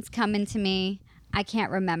 Nothing's coming to me. I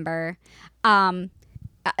can't remember. A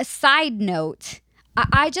side note,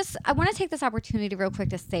 I want to take this opportunity real quick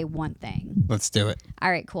to say one thing. Let's do it.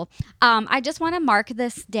 All right, cool. I just want to mark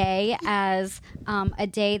this day as a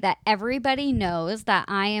day that everybody knows that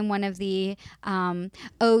I am one of the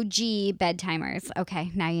OG bedtimers.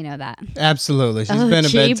 Okay, now you know that. Absolutely. She's been a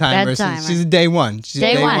bedtimer since she's a day one. She's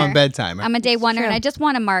a day one bedtimer. I'm a day oneer, and I just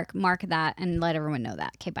want to mark that and let everyone know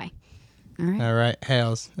that. Okay, bye. All right,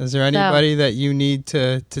 Hales. Is there anybody that you need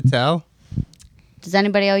to tell? Does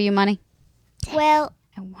anybody owe you money? Well,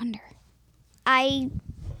 I wonder.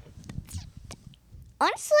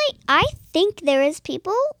 Honestly, I think there is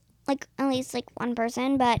people, like at least like one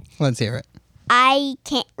person, but Let's hear it. I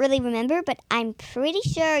can't really remember, but I'm pretty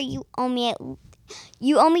sure you owe me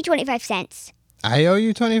 25 cents. I owe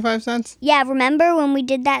you 25 cents? Yeah, remember when we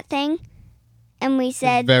did that thing? And we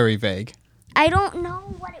said, Very vague. I don't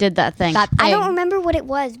know what it Did that thing. I don't remember what it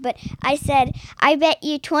was, but I said, I bet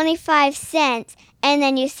you 25 cents. And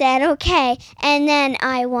then you said, okay. And then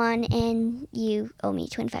I won, and you owe me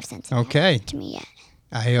 25 cents. Okay. To me yet.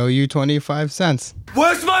 I owe you 25 cents.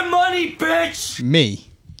 Where's my money, bitch?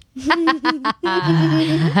 Me. Where's my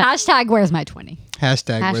 20? Where's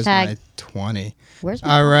Hashtag. my 20? Where's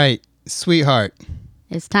my All right, sweetheart.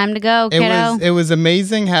 It's time to go, kiddo. It was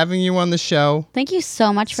amazing having you on the show. Thank you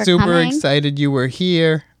so much for Super coming. excited you were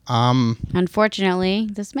here. Unfortunately,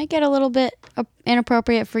 this may get a little bit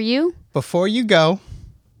inappropriate for you. Before you go,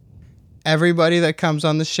 everybody that comes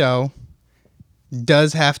on the show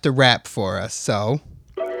does have to rap for us. So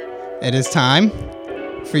it is time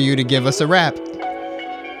for you to give us a rap.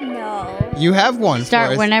 No. You have one for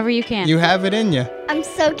Start us. whenever you can. You have it in you. I'm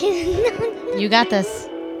so kidding. You got this.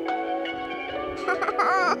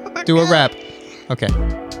 Do a rap. Okay.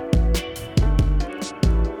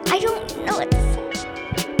 I don't know what to say.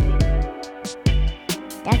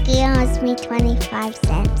 Ducky owes me 25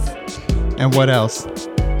 cents. And what else?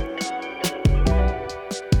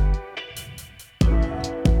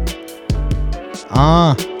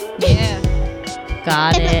 Yeah.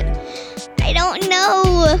 Got it. I don't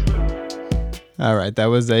know. All right, that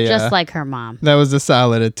was a Just like her mom. that was a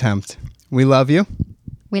solid attempt. We love you.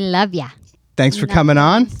 We love ya. Thanks for coming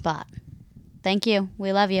on. Spot. Thank you.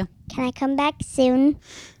 We love you. Can I come back soon?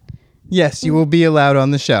 Yes, you will be allowed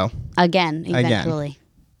on the show. Again, eventually.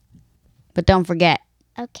 But don't forget,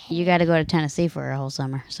 Okay. you got to go to Tennessee for a whole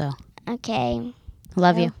summer. So, Okay.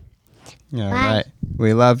 love you. All Bye. right.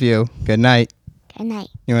 We love you. Good night. Okay. Good night.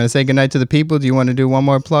 You want to say goodnight to the people? Do you want to do one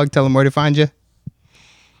more plug? Tell them where to find you.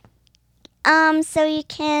 So you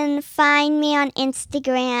can find me on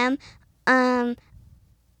Instagram, on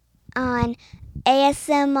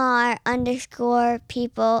ASMR _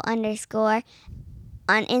 people _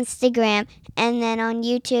 on Instagram, and then on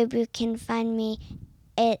YouTube you can find me.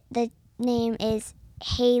 The name is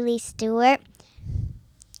Haley Stewart.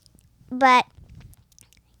 But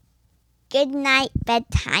good night,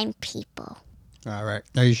 bedtime people. All right.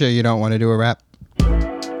 Are you sure you don't want to do a rap?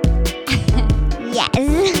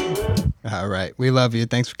 Yes. All right. We love you.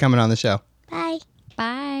 Thanks for coming on the show. Bye.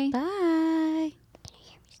 Bye. Bye.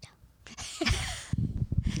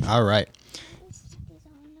 All right.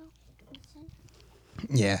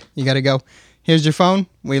 Yeah, you got to go. Here's your phone.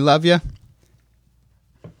 We love you.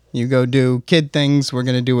 You go do kid things. We're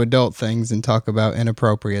going to do adult things and talk about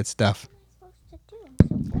inappropriate stuff.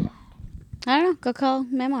 I don't know. Go call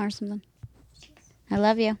Mama or something. I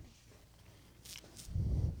love you.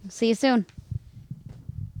 See you soon.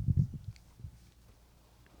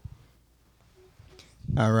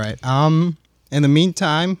 All right. In the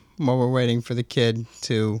meantime, while we're waiting for the kid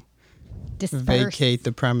to vacate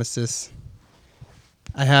the premises,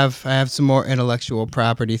 I have some more intellectual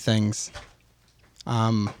property things.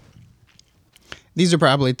 These are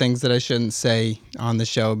probably things that I shouldn't say on the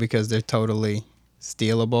show because they're totally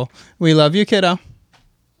stealable. We love you, kiddo.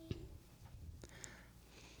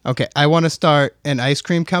 Okay, I want to start an ice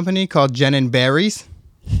cream company called Jen and Berries.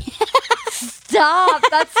 Stop.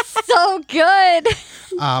 That's so good.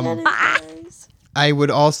 I would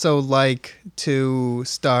also like to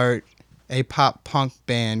start a pop punk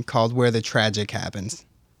band called Where the Tragic Happens.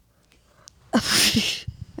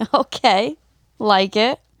 Okay. Like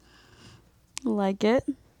it.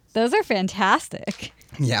 Those are fantastic.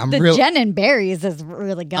 Yeah, The Jen and Berries is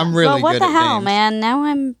really good. I'm really Well, what good the at hell, names. man? Now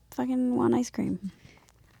I'm fucking want ice cream.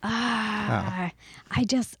 I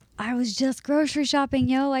was just grocery shopping,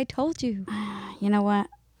 yo. I told you. You know what?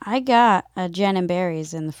 I got a Jen and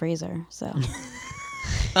Berries in the freezer, so.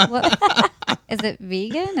 What? Is it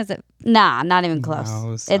vegan? Is it? Nah, not even close.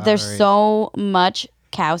 No, There's sorry. so much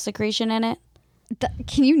cow secretion in it.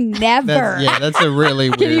 Can you never? That's a really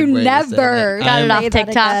weird Can you way to say never? that. Got it I'm off say that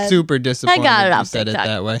TikTok. again? super disappointed I got it you off said TikTok. it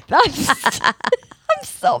that way. I'm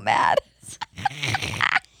so mad.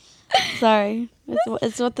 Sorry.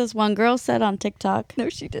 It's what this one girl said on TikTok. No,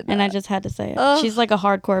 she did. And I just had to say it. Ugh. She's like a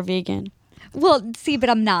hardcore vegan. Well, see, but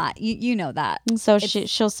I'm not. You know that. And so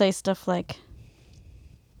she'll say stuff like,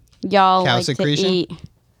 y'all Cow like secretion? to eat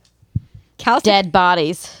Cow. dead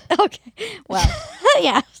bodies. Okay. Well,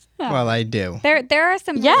 Yeah. Well, I do. there are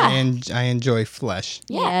some. Yeah. I enjoy flesh.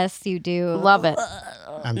 Yes, you do. Love it.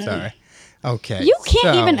 I'm sorry. Okay. You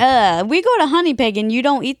can't so- even, we go to Honey Pig and you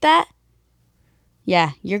don't eat that?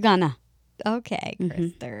 Yeah, you're gonna. Okay,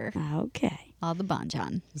 Krister. Okay. All the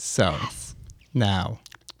bonjon. So, now,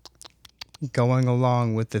 going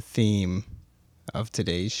along with the theme of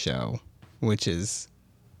today's show, which is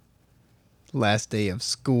last day of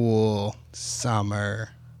school, summer,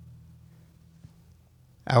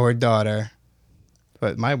 our daughter,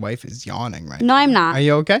 but my wife is yawning right No, I'm now. not. Are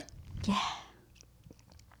you okay?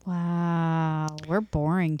 Wow, we're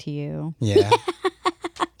boring to you. Yeah.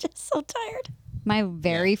 Just so tired. My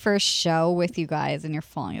very first show with you guys, and you're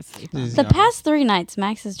falling asleep. She's The yawning. past 3 nights,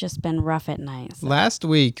 Max has just been rough at night. So. Last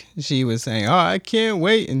week, she was saying, oh, I can't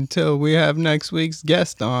wait until we have next week's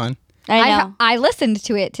guest on. I know. I listened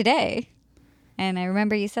to it today, and I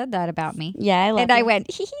remember you said that about me. Yeah, I love And I you. went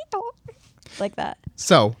hee hee oh, like that.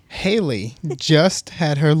 So, Haley just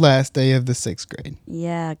had her last day of the 6th grade.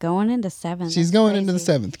 Yeah, going into 7. She's going into the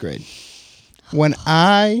 7th grade. When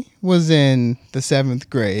I was in the 7th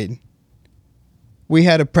grade, we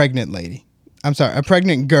had a pregnant lady. I'm sorry, a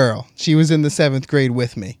pregnant girl. She was in the 7th grade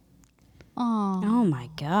with me. Oh, Oh my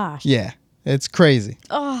gosh. Yeah, it's crazy.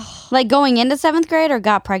 Like going into 7th grade or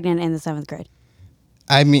got pregnant in the 7th grade?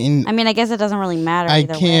 I mean, I mean, I guess it doesn't really matter I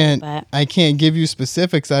either can't. way, but I can't give you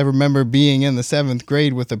specifics. I remember being in the 7th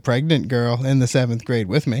grade with a pregnant girl in the 7th grade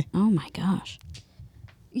with me. oh my gosh.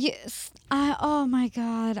 yes. Oh my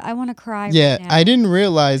God, I want to cry. Yeah, right now. I didn't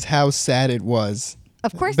realize how sad it was.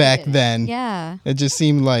 Of course, you back didn't. then. Yeah. It just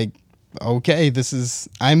seemed like, okay, I'm this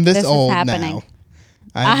This is old happening. now.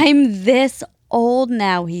 I'm this old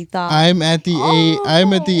now, he thought. I'm at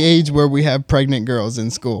the age where we have pregnant girls in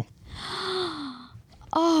school.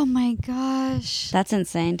 Oh my gosh. That's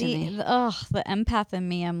insane to me. The empath in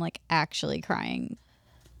me, I'm like actually crying.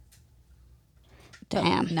 But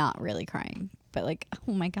Damn. not really crying, but like,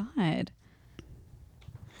 oh my God.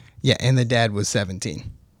 Yeah, and the dad was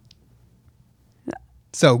 17.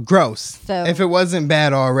 So gross. So- if it wasn't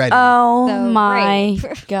bad already. Oh So my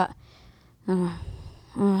great. god.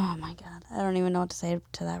 Oh my god. I don't even know what to say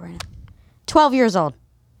to that right now. 12 years old.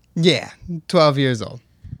 Yeah, 12 years old.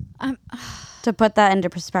 To put that into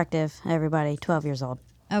perspective, everybody, 12 years old.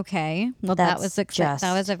 Okay. Well, That's that just-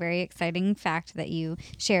 was a very exciting fact that you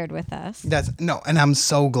shared with us. And I'm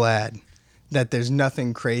so glad that there's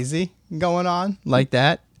nothing crazy going on like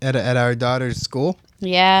that at our daughter's school.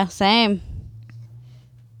 Yeah, same.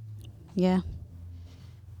 Yeah.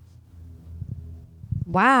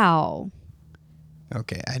 Wow.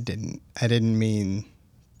 Okay, I didn't mean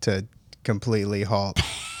to completely halt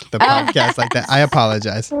the podcast like that. I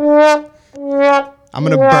apologize. I'm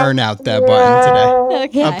gonna burn out that button today.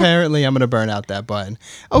 Okay. Apparently, I'm gonna burn out that button.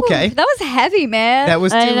 Okay, That was heavy, man. that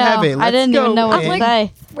was too I know. heavy. I didn't even know what to in-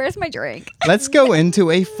 say. Where's my drink? Let's go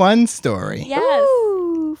into a fun story. Yes.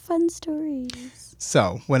 Ooh, fun stories.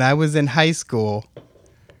 So, when I was in high school,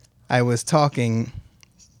 I was talking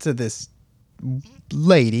to this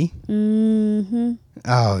lady. Mm-hmm.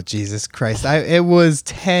 Oh, Jesus Christ. It was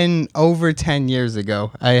over 10 years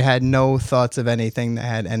ago. I had no thoughts of anything that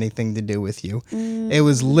had anything to do with you. It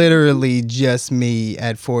was literally just me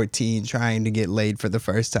at 14 trying to get laid for the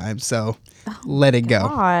first time. So let it go.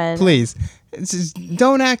 God. Please. It's just,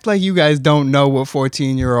 don't act like you guys don't know what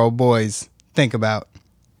 14-year-old boys think about.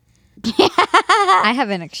 I have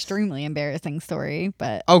an extremely embarrassing story,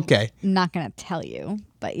 but Okay. I'm not going to tell you.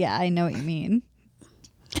 But yeah, I know what you mean.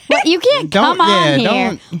 But you can't Don't- come on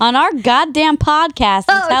yeah, here on our goddamn podcast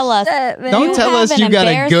and tell us. Don't You tell have us an you got a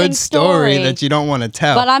embarrassing good story story. that you don't want to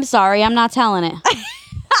tell. But I'm sorry, I'm not telling it.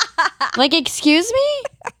 Like, excuse me?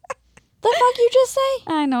 The fuck you just say?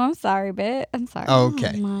 I know. I'm sorry, but I'm sorry.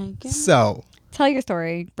 Okay. Oh my god. So, Tell your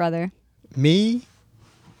story, brother. me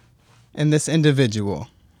and this individual.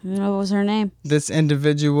 What was her name? This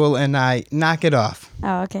individual and I, knock it off.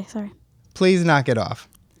 Oh, okay, sorry. Please knock it off.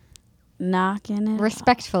 Knocking it.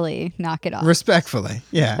 Respectfully, knock it off. Respectfully.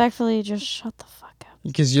 Yeah. Respectfully, just shut the fuck up.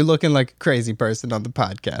 Because you're looking like a crazy person on the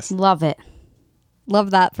podcast. Love it.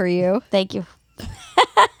 Love that for you. Thank you.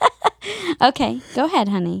 Okay, go ahead,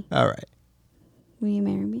 honey. All right. Will you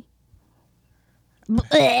marry me?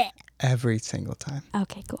 Every single time.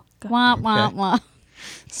 Okay, cool. Go. Wah, wah, Okay. wah.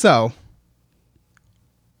 So,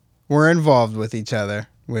 we're involved with each other.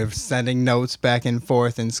 We're sending notes back and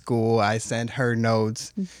forth in school. I send her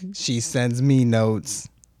notes. She sends me notes.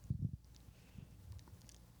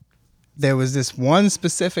 There was this one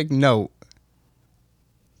specific note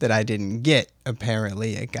that I didn't get.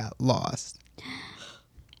 Apparently, it got lost.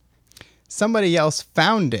 Somebody else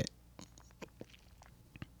found it.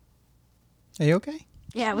 Are you okay?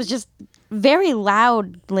 Yeah, it was just very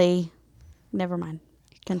loudly. Never mind.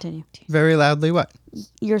 Continue. Very loudly what?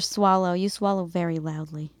 You swallow very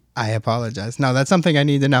loudly. I apologize. No, that's something I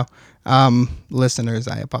need to know. Listeners,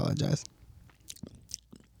 I apologize.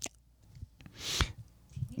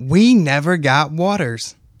 We never got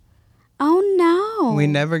waters. Oh no. We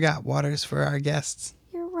never got waters for our guests.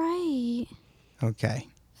 You're right. Okay.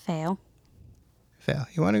 Fail. Fail.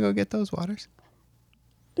 You want to go get those waters?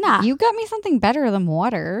 Nah. You got me something better than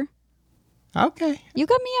water. Okay. You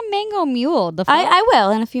got me a mango mule. The fuck? I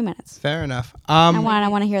will in a few minutes. Fair enough. I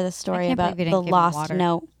want to hear the story can't about believe you the didn't give me lost water.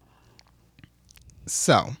 note.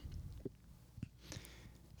 So,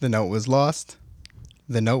 the note was lost.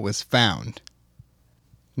 The note was found.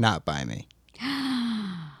 Not by me.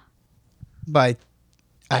 By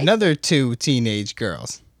another two teenage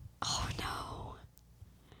girls. oh no.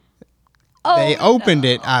 They opened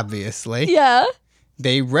it, obviously. Yeah.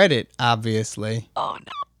 They read it, obviously. Oh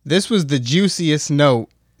no. This was the juiciest note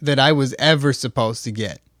that I was ever supposed to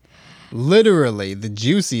get. Literally the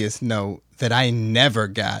juiciest note that I never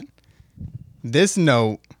got. This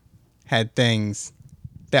note had things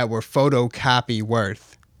that were photocopy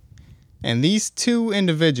worth. And these two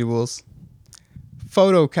individuals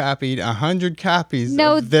photocopied 100 copies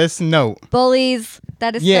No. of this note. Bullies.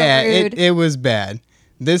 That is Yeah, so rude. it was bad.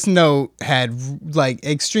 This note had like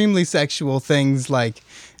extremely sexual things like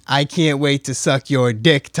I can't wait to suck your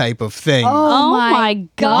dick type of thing. Oh my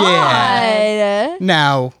god. Yeah.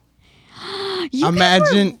 Now, You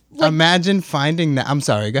imagine finding that. I'm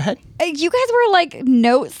sorry, go ahead. You guys were like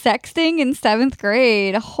note sexting in 7th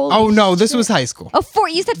grade. Holy Oh no, this shit. was high school. Oh,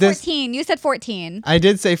 you said This- 14. You said 14. I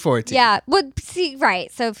did say 14. Yeah. Well, see,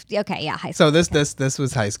 right. So, okay, yeah, high school. So this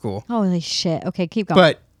was high school. Holy shit. Okay, keep going.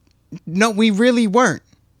 But no, we really weren't.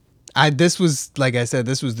 This was, like I said,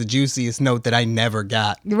 this was the juiciest note that I never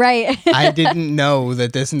got. right. I didn't know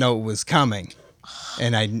that this note was coming.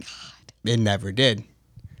 And it never did.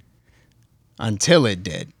 Until it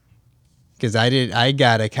did. because I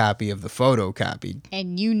got a copy of the photocopied.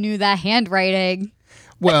 And you knew that handwriting.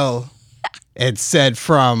 Well, it said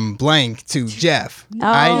from blank to Jeff. Oh,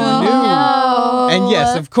 I knew. no. And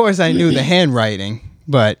yes, of course I knew the handwriting,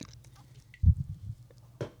 but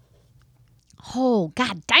Oh,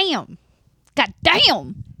 goddamn.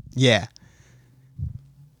 Goddamn. yeah.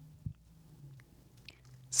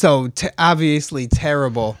 So obviously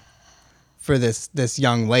terrible for this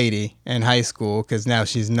young lady in high school because now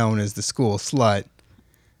she's known as the school slut.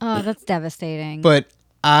 Oh, that's devastating. But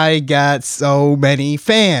I got so many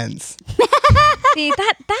fans. See,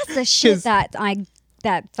 that's the shit 'Cause-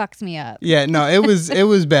 that fucks me up. Yeah, no, it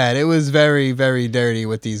was bad. It was very, very dirty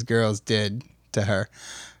what these girls did to her.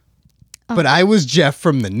 But I was Jeff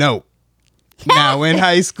from the Note. Now in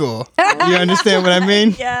high school. You understand what I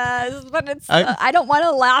mean? Yes, but I don't want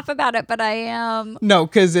to laugh about it, but I am. No,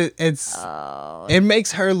 because it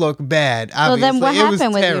makes her look bad. So Obviously. then what It was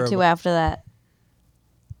happened with you terrible. two after that?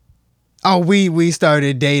 Oh, we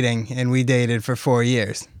started dating and we dated for 4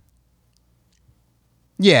 years.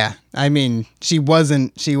 Yeah, I mean, she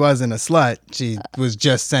wasn't a slut. She was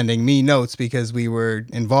just sending me notes because we were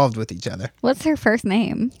involved with each other. What's her first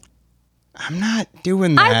name? I'm not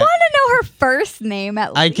doing that. I want to know her first name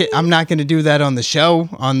at least. I'm not going to do that on the show.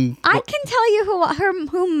 I can tell you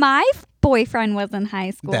who my boyfriend was in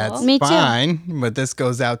high school. That's Me too. fine, but this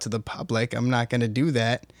goes out to the public. I'm not going to do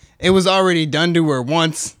that. It was already done to her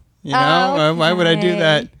once. You know, why would I do Okay.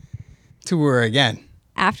 that to her again?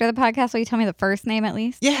 After the podcast, will you tell me the first name at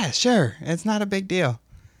least? Yeah, sure. It's not a big deal.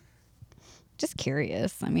 Just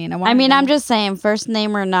curious. I mean, I'm just saying, first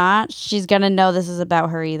name or not, she's going to know this is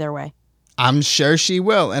about her either way. I'm sure she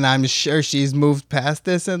will, and I'm sure she's moved past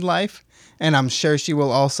this in life, and I'm sure she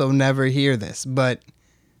will also never hear this. But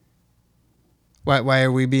why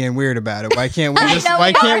are we being weird about it? Why can't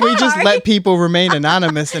we just let people remain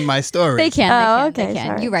anonymous in my story? They can. Oh, They okay, can.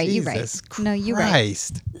 sorry. You're right. You're Jesus right. No, you're right.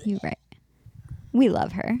 Christ. You're right. We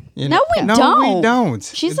love her. You No, we don't. we don't.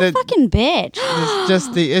 She's a fucking bitch. It's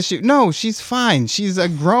just the issue. No, she's fine. She's a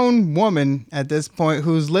grown woman at this point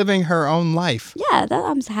who's living her own life. Yeah,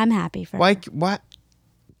 I'm happy for her. Why? What?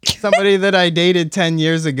 Somebody that I dated 10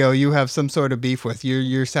 years ago, you have some sort of beef with.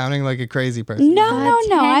 You're sounding like a crazy person. No,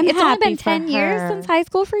 I'm It's only happy been for 10 years her. since high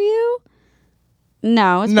school for you?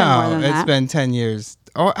 No, it's been more No, than it's that. been 10 years.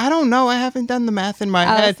 Oh, I don't know. I haven't done the math in my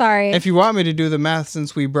head. Sorry. If you want me to do the math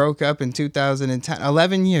since we broke up in 2010,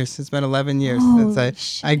 11 years. It's been 11 years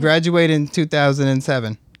since I graduated in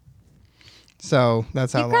 2007. So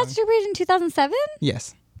that's how You long. graduated in 2007?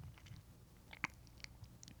 Yes.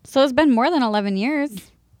 So it's been more than 11 years.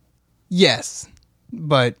 Yes.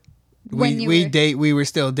 But When you we were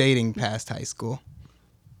still dating past high school.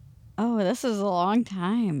 Oh, this is a long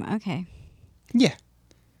time. Okay. Yeah.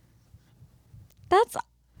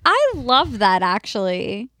 I love that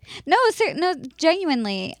actually. No,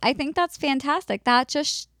 genuinely. I think that's fantastic.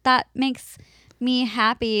 That makes me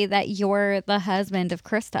happy that you're the husband of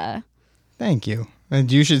Krista. Thank you.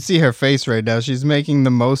 And you should see her face right now. She's making the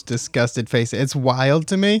most disgusted face. It's wild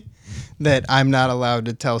to me that I'm not allowed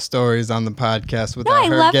to tell stories on the podcast without I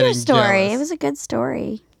her love getting your story. jealous. It was a good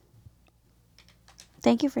story.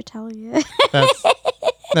 Thank you for telling it.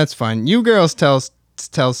 That's fine. You girls tell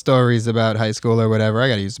stories about high school or whatever. I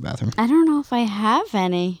gotta use the bathroom. I don't know if I have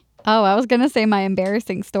any. Oh, I was going to say my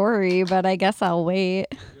embarrassing story, but I guess I'll wait.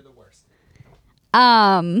 You're the worst.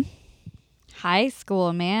 High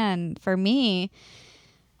school, man. For me,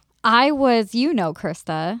 I was,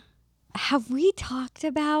 Krista. Have we talked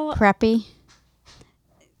about? Preppy.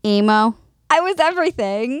 Emo. I was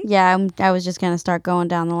everything. Yeah, I was just going to start going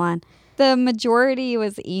down the line. The majority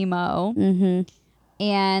was emo. Mm-hmm.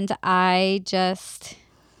 And I just...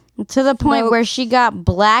 To the point Smoke. where she got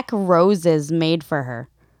black roses made for her.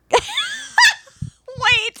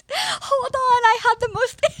 Wait, hold on.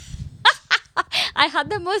 I had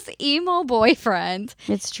the most emo boyfriend,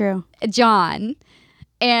 It's true. John,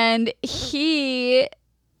 and it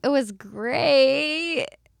was great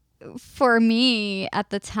for me at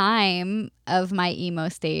the time of my emo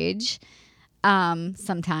stage.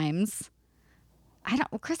 Sometimes I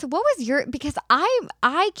don't, Krista, what was because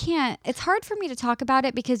I can't, it's hard for me to talk about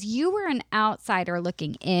it because you were an outsider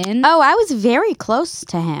looking in. Oh, I was very close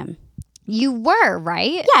to him. You were,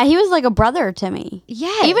 right? Yeah, he was like a brother to me.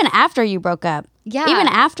 Yeah. Even after you broke up. Yeah. Even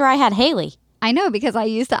after I had Haley. I know, because I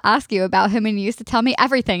used to ask you about him and you used to tell me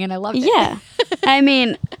everything and I loved it. Yeah. I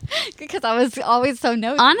mean, Because I was always so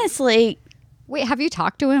nosy. honestly, Wait, have you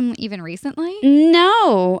talked to him even recently?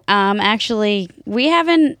 no. Actually, we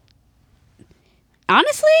haven't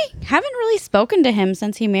really spoken to him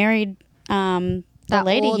since he married the That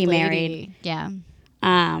lady old he lady. married. Yeah.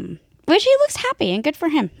 Which he looks happy and good for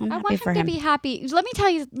him. I'm I happy want for him to him. be happy. Let me tell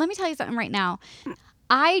you something right now.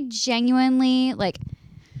 I genuinely, like,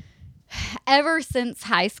 ever since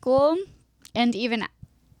high school and even,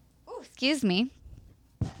 excuse me.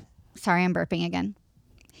 Sorry, I'm burping again.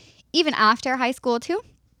 Even after high school too,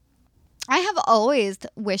 I have always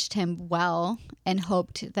wished him well and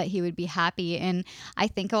hoped that he would be happy. And I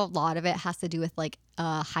think a lot of it has to do with like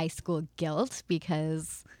high school guilt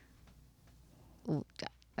because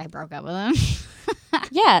I broke up with him.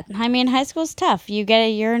 Yeah, I mean, high school's tough.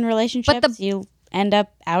 You're in relationships, you end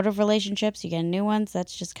up out of relationships, you get new ones.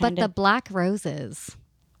 That's just kind But of. the black roses.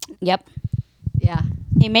 Yep. Yeah.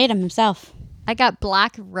 He made them himself. I got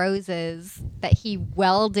black roses that he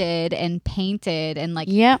welded and painted and like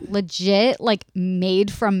Yep. legit like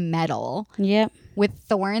made from metal Yep. with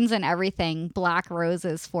thorns and everything. Black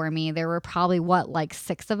roses for me. There were probably like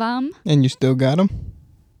 6 of them. And you still got them?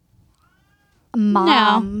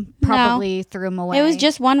 Mom No. probably threw them away. It was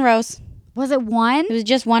just one rose. Was it one? It was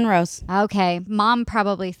just one rose. Okay. Mom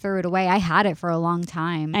probably threw it away. I had it for a long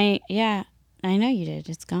time. I know you did.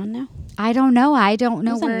 It's gone now. I don't know. It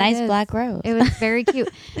was where a nice it is. black rose. It was very cute.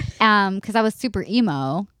 Because I was super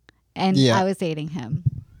emo and Yeah. I was dating him.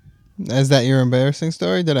 Is that your embarrassing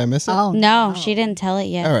story? Did I miss it? Oh, No, she didn't tell it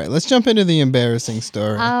yet. All right, let's jump into the embarrassing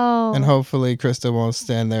story. Oh. And hopefully Krista won't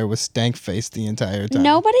stand there with stank face the entire time.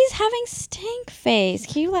 Nobody's having stink face.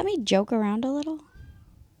 Can you let me joke around a little?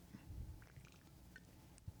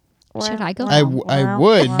 Should I go? I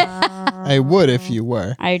would. I would if you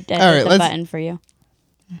were. I hit right, the let's- button for you.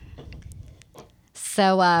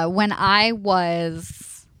 So when I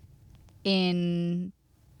was it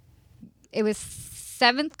was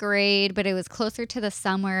 7th grade, but it was closer to the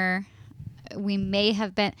summer. We may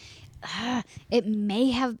have been, it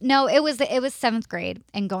was 7th grade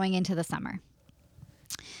and going into the summer.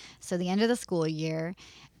 So the end of the school year,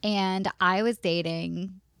 and I was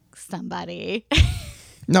dating somebody.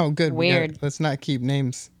 No, good. Weird. Let's not keep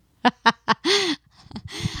names.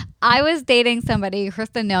 I was dating somebody.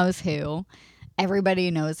 Krista knows who. Everybody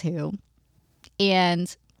knows who.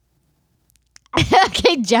 And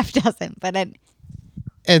okay, Jeff doesn't, but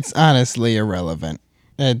It's honestly irrelevant.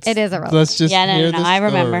 It is irrelevant. Let's just Yeah, no, hear no, the I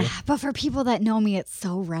remember. story. but for people that know me, it's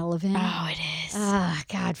so relevant. Oh, it is. Oh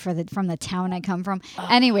God, from the town I come from.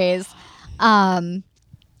 Anyways, after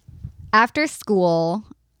school,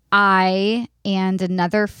 I and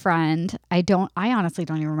another friend, I honestly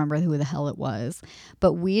don't even remember who the hell it was,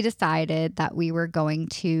 but we decided that we were going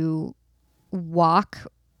to walk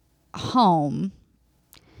home.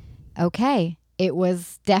 Okay. It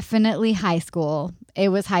was definitely high school. It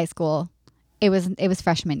was high school. It was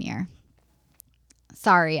freshman year.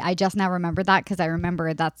 Sorry, I just now remembered that because I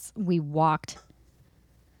remember we walked.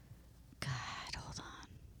 God, hold on.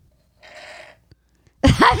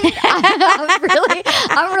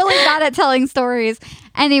 I'm really bad at telling stories.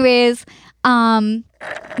 Anyways, no,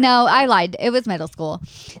 I lied. It was middle school.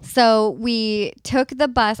 So we took the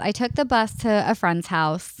bus. I took the bus to a friend's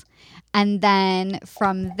house. And then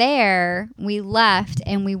from there, we left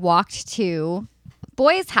and we walked to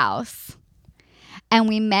boy's house. And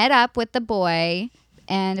we met up with the boy.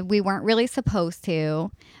 And we weren't really supposed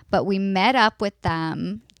to. But we met up with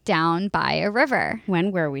them down by a river.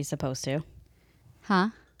 When were we supposed to? Huh?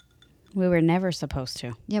 We were never supposed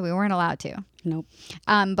to. Yeah, we weren't allowed to. Nope.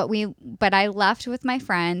 But I left with my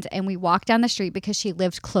friend and we walked down the street because she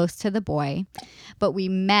lived close to the boy. But we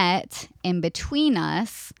met in between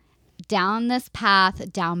us down this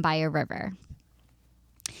path down by a river.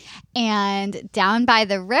 And down by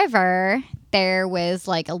the river, there was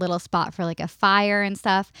like a little spot for like a fire and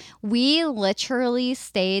stuff. We literally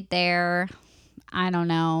stayed there. I don't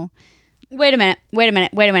know. Wait a minute.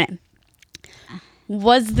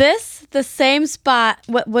 Was this the same spot?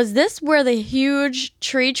 Was this where the huge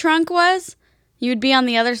tree trunk was? You'd be on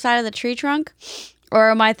the other side of the tree trunk? Or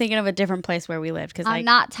am I thinking of a different place where we lived? I'm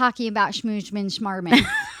not talking about Schmoozman Schmarman.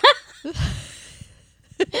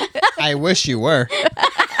 I wish you were.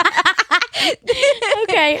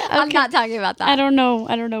 Okay. I'm not talking about that. I don't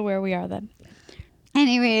know where we are then.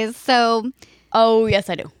 Anyways, so Oh, yes,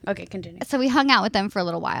 I do. Okay, continue. we hung out with them for a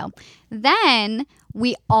little while. Then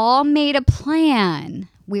we all made a plan.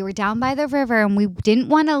 We were down by the river and we didn't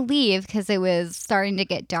want to leave because it was starting to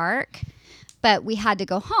get dark, but we had to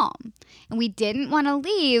go home. And we didn't want to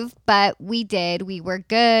leave, but we did. We were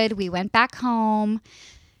good. We went back home.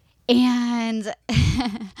 And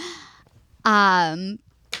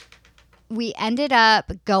we ended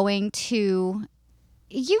up going to,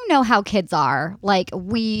 you know how kids are. Like,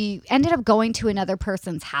 we ended up going to another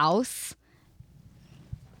person's house,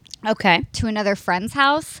 Okay. to another friend's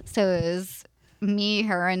house. So it was me,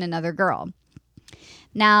 her, and another girl.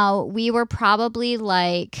 Now, we were probably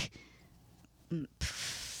like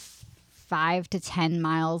 5 to 10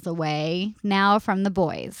 miles away now from the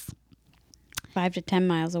boys, 5 to 10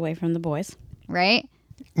 miles away from the boys. right?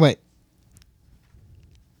 Wait.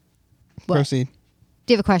 What? Proceed.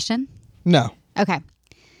 Do you have a question? No. Okay.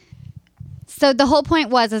 So the whole point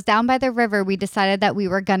was down by the river, we decided that we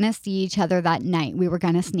were going to see each other that night. We were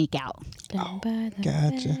going to sneak out.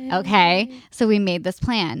 Gotcha. Okay. So we made this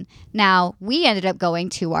plan. Now, we ended up going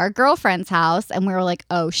to our girlfriend's house and we were like,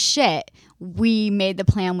 oh shit. We made the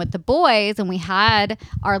plan with the boys and we had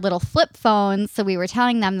our little flip phones. So we were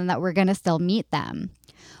telling them that we're going to still meet them.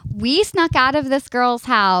 We snuck out of this girl's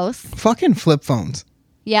house. Fucking flip phones.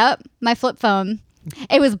 Yep. My flip phone.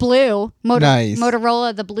 It was blue. Nice.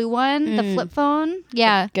 Motorola, the blue one, the flip phone.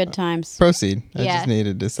 Yeah. Good times. Proceed. I Yeah. just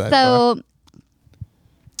needed to sidebar. So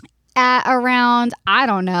at around, I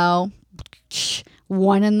don't know,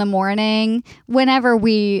 1 a.m, whenever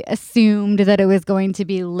we assumed that it was going to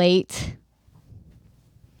be late,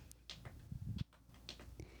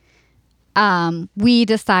 we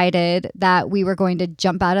decided that we were going to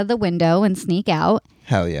jump out of the window and sneak out.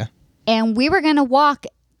 Hell yeah. And we were going to walk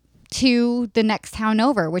to the next town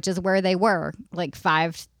over, which is where they were, like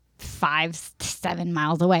 5 to 7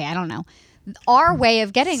 miles away. I don't know. Our way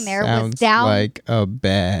of getting there was down. Like a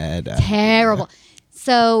bad idea. Terrible.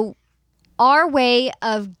 So our way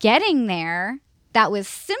of getting there that was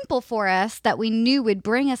simple for us, that we knew would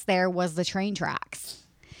bring us there, was the train tracks.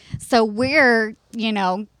 So we're,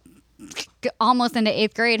 almost into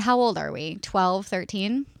 8th grade. How old are we? 12,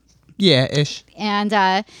 13? Yeah, ish. And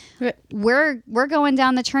we're going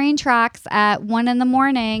down the train tracks at 1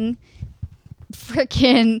 a.m.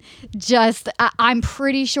 Freaking just, I'm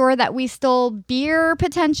pretty sure that we stole beer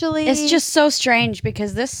potentially. It's just so strange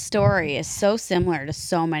because this story is so similar to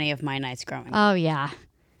so many of my nights growing up. Oh yeah.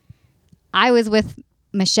 I was with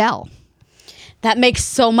Michelle. That makes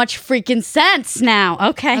so much freaking sense now.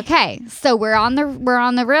 Okay. Okay, so we're on the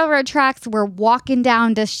railroad tracks. We're walking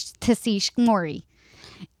down to see Schmorry.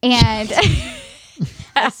 And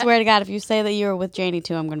I swear to God, if you say that you were with Janie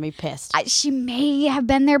too, I'm going to be pissed. she may have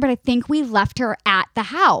been there, but I think we left her at the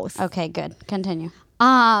house. Okay, good. Continue.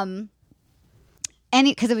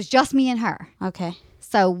 Because it was just me and her. Okay.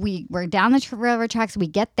 So we were down the railroad tracks. We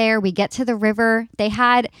get there. We get to the river.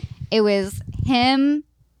 It was him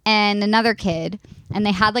and another kid, and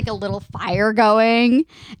they had like a little fire going.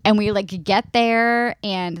 And we like get there,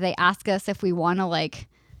 and they ask us if we want to like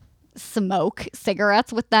smoke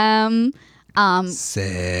cigarettes with them.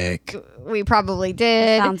 Sick. We probably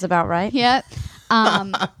did. Sounds about right. Yep.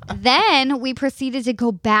 Then we proceeded to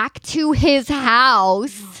go back to his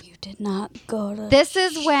house. You did not go to... This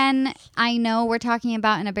is when, I know we're talking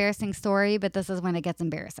about an embarrassing story, but this is when it gets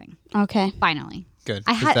embarrassing. Okay. Finally. Good.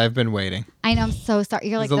 I Because had- I've been waiting. I know, I'm so sorry.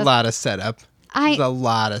 You're like, There's a this- lot of setup. There's a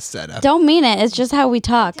lot of setup. Don't mean it. It's just how we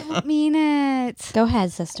talk. don't mean it. Go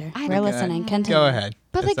ahead, sister. I We're don't- listening. Continue. Go ahead.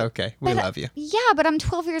 But It's like- okay. We but, love you. Yeah, but I'm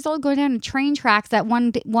 12 years old going down to train tracks at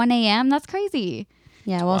 1 a.m. That's crazy.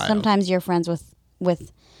 Yeah, well, wild. sometimes you're friends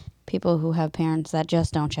with people who have parents that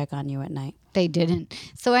just don't check on you at night. They didn't.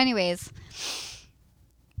 So anyways,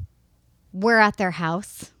 we're at their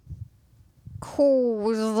house.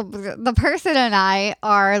 Cool. The person and I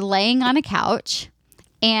are laying on a couch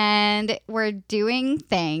and we're doing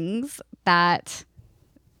things that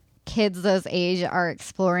kids those age are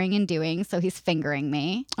exploring and doing. So he's fingering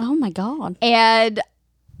me. Oh my God. And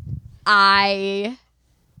I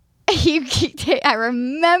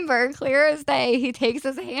remember clear as day, he takes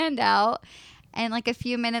his hand out and like a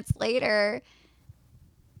few minutes later,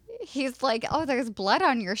 he's like, oh, there's blood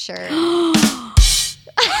on your shirt.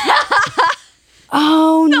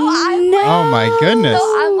 Oh So I'm like, Oh my goodness.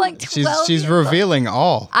 so I'm like 12 She's revealing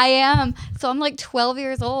all. I am. So I'm like 12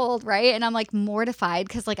 years old, right? And I'm like mortified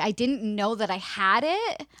because like I didn't know that I had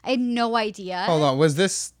it. I had no idea. Hold on. Was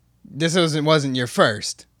this wasn't your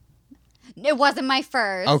first? It wasn't my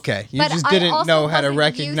first. Okay. You But just I didn't also know how to wasn't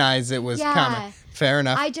recognize it was Yeah. coming. Fair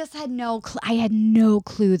enough. I just had no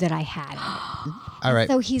clue that I had it. All right.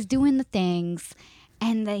 So he's doing the things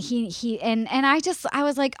and I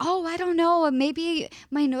was like, oh, I don't know, maybe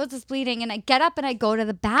my nose is bleeding. And I get up and I go to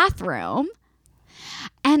the bathroom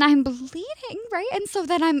and I'm bleeding, right? And so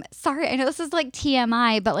then I'm sorry, I know this is like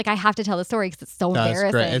TMI, but like I have to tell the story because it's so No, it's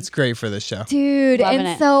embarrassing. great. It's great for the show. Dude, Loving and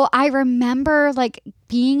it. so I remember like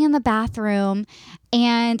being in the bathroom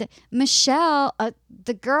And Michelle,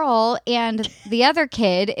 the girl, and the other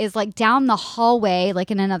kid is like down the hallway, like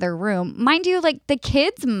in another room. Mind you, like the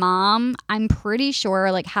kid's mom, I'm pretty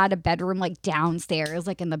sure like had a bedroom like downstairs,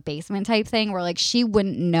 like in the basement type thing, where like she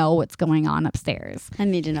wouldn't know what's going on upstairs. I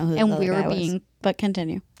need to know who. And the we other were guy was. being But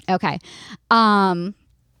continue. okay.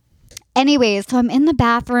 Anyways, so I'm in the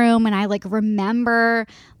bathroom and I like remember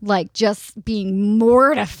like just being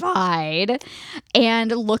mortified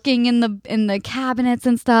and looking in the cabinets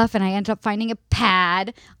and stuff, and I ended up finding a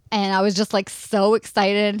pad and I was just like so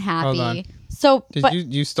excited and happy. Hold on. So,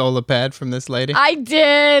 Did you stole a pad from this lady? I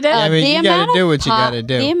did. I mean, the you gotta amount do of what you gotta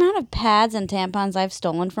do. The amount of pads and tampons I've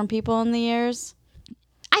stolen from people in the years.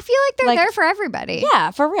 I feel like they're Like- there for everybody.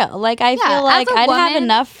 Yeah, for real. Like I Yeah, feel like as a I'd have woman-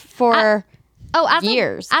 enough for. As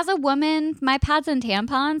years. as a woman, my pads and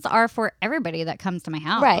tampons are for everybody that comes to my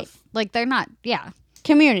house. Right. Like they're not. Yeah.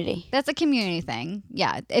 Community. That's a community thing.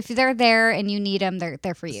 Yeah. If they're there and you need them, they're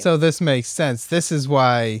for you. So this makes sense. This is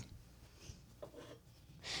why.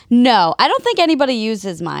 No, I don't think anybody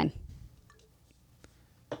uses mine.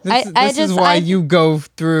 This I is just- why I- you go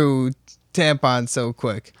through tampons so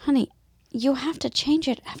quick. Honey, you have to change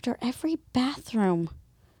it after every bathroom.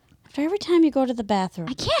 After every time you go to the bathroom.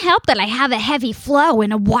 I can't help that I have a heavy flow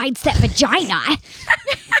and a wide set vagina.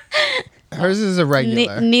 Hers is a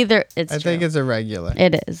regular. Neither. It's I think true. it's a regular.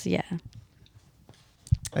 It is, yeah.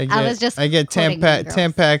 I was just get quoting Mean Girls.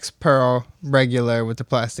 Tampax Pearl regular with the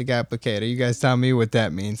plastic applicator. You guys tell me what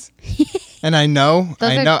that means. And I know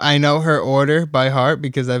her order by heart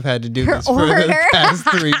because I've had to do this for the order? past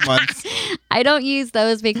 3 months. I don't use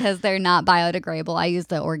those because they're not biodegradable. I use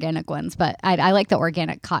the organic ones, but I like the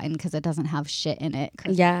organic cotton because it doesn't have shit in it.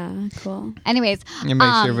 Yeah, cool. Anyways, It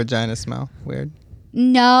makes your vagina smell weird.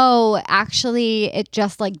 no, actually, it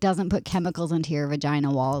just like doesn't put chemicals into your vagina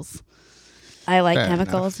walls. I like Fair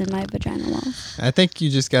chemicals in my vagina walls. I think you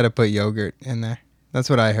just got to put yogurt in there. That's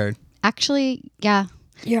what I heard. Actually, yeah.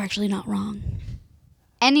 You're actually not wrong.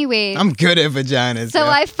 Anyways, I'm good at vaginas. so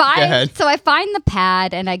yeah. I Go find ahead. the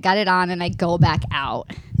pad and I got it on and I go back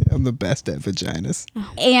out. I'm the best at vaginas.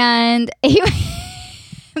 And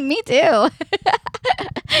me too.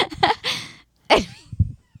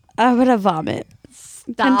 I'm gonna vomit.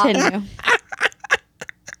 Stop. Continue.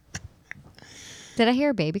 Did I hear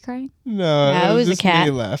a baby crying? No, it was a just cat.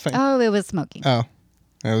 me laughing. Oh, it was smoking. Oh,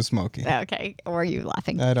 I was smoking. Okay. Or you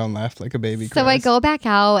laughing? I don't laugh like a baby. So I cries. go back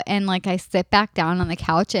out and like I sit back down on the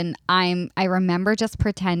couch and I remember just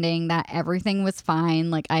pretending that everything was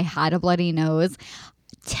fine. Like I had a bloody nose.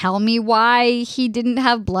 Tell me why he didn't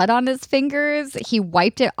have blood on his fingers. He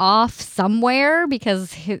wiped it off somewhere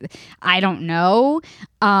because I don't know.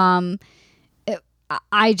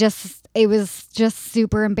 It was just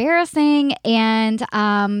super embarrassing. And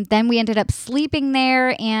then we ended up sleeping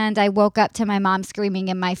there and I woke up to my mom screaming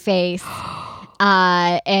in my face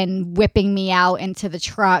and whipping me out into the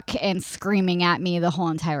truck and screaming at me the whole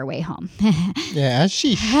entire way home. Yeah, as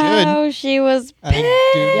she should. How she was I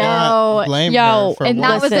do not blame her for and one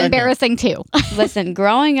that was second. embarrassing too. Listen,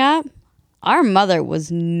 growing up, our mother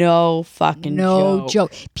was no fucking No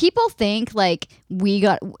joke. People think like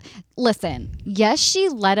listen, yes, she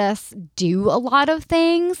let us do a lot of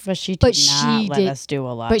things, But she did But not she let did- us do a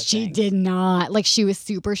lot but of she things. did not. Like she was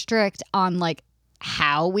super strict on like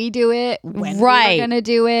how we do it, when Right. we were gonna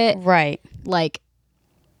do it. Right. Like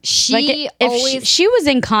she Like if always she was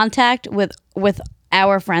in contact with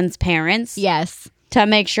our friends' parents yes. to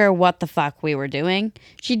make sure what the fuck we were doing.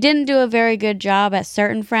 She didn't do a very good job at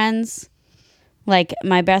certain friends. Like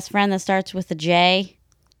my best friend that starts with a J.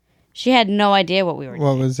 She had no idea what we were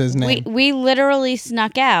What doing. was his name? We literally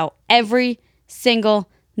snuck out every single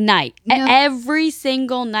night. No. Every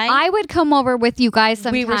single night. I would come over with you guys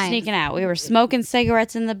sometimes. we were sneaking out. We were smoking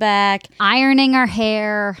cigarettes in the back. ironing our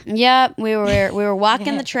hair. Yep, we were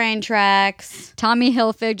walking the train tracks. Tommy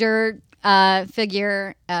Hilfiger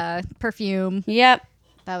perfume. Yep,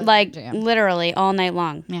 That was like my jam. literally all night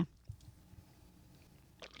long. Yeah.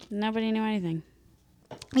 Nobody knew anything.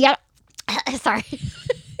 Yeah. Sorry.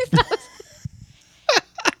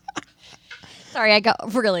 Sorry, I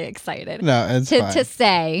got really excited. No, it's fine. To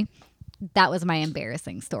say that was my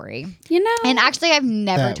embarrassing story. You know, And actually, I've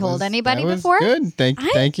never That told was- anybody that was before. Good.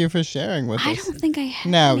 Thank you for sharing with I us. don't think I have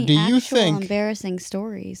Now, any do you actual think- embarrassing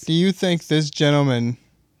stories. Do you think this gentleman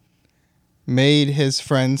made his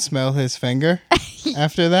friend smell his finger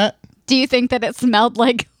after that? Do you think that it smelled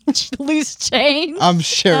like loose change? I'm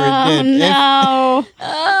sure Oh it did. no!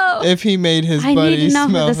 If he made his I buddy need to know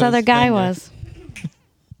smell who this his other guy finger. was.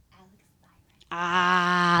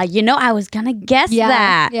 I was gonna guess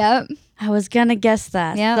that. Yep. I was gonna guess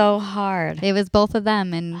that Yep. so hard. It was both of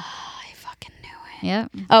them, and I fucking knew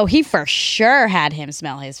Yep. Oh, he for sure had him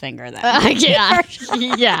smell his finger then. Yeah.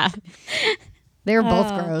 Yeah. They were both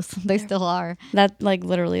gross. They still are. That like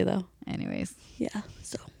literally though. Anyways. Yeah.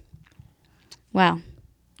 So. Wow.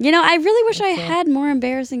 You know, I really wish I had more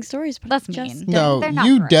embarrassing stories, but That's I just mean. don't. No, They're not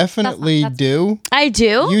you gross. definitely That's- do. I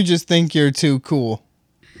do. You just think you're too cool.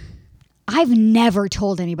 I've never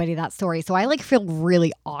told anybody that story, so I like feel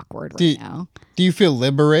really awkward right now. Do you feel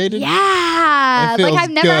liberated? Yeah. It Like feels I've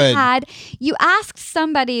never good. had you asked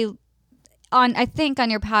somebody on I think on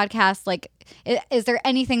your podcast like is there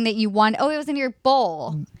anything that you want? Oh, it was in your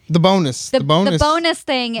bowl. The bonus. The bonus. The bonus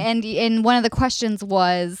thing and one of the questions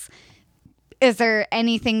was is there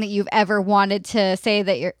anything that you've ever wanted to say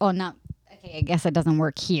that you're not okay, I guess it doesn't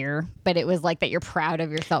work here, but it was like that you're proud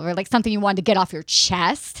of yourself or like something you wanted to get off your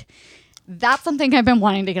chest. That's something I've been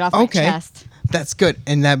wanting to get off my chest. That's good.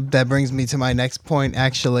 And that brings me to my next point,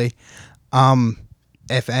 actually.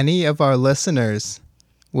 If any of our listeners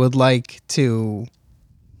would like to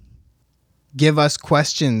give us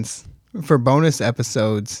questions for bonus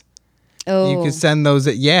episodes, Oh, you can send those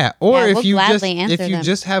or Yeah, if we'll you gladly answer them.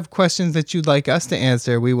 just have questions that you'd like us to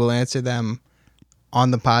answer, we will answer them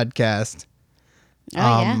on the podcast.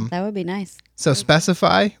 yeah, that would be nice. So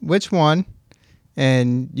specify which one,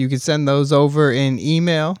 and you can send those over in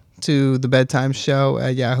email to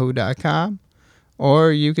thebedtimeshow@yahoo.com,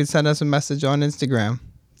 or you can send us a message on Instagram.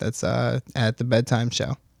 That's at the bedtime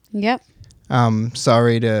show. Yep.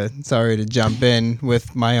 Sorry to jump in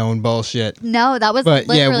with my own bullshit, No, that was but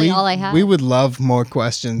literally yeah, all I had. we would love more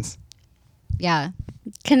questions. Yeah.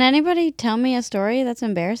 Can anybody tell me a story that's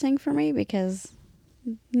embarrassing for me? Because,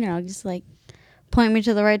 just like point me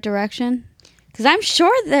to the right direction. Because I'm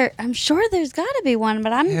sure there's got to be one,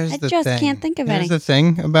 but I just can't think of any. Here's the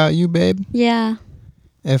thing about you, babe. Yeah.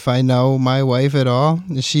 If I know my wife at all,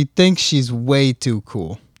 she thinks she's way too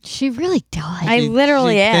cool. She really does. I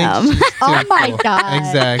literally She thinks am. she's too Oh my cool. God.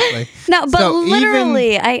 Exactly. No, but So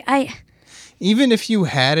literally, I Even if you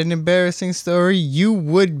had an embarrassing story, you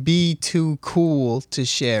would be too cool to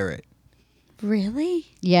share it. really.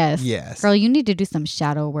 Yes. Yes. Girl, you need to do some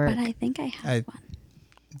shadow work. But I think I have one.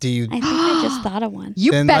 Do you? I think I just thought of one.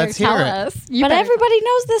 You Then better let's hear tell it. us. But everybody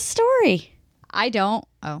knows this story. I don't.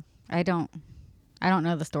 Oh, I don't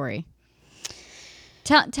know the story.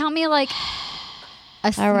 Tell me like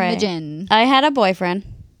a All right. smidgen. I had a boyfriend.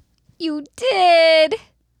 You did.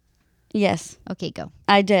 Yes, Okay, go.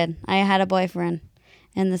 I did. I had a boyfriend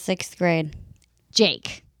in the 6th grade.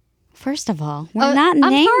 Jake. First of all, we're Oh, not I'm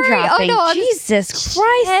name sorry. dropping. Oh, no, I'm Jesus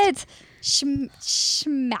Christ. Shit.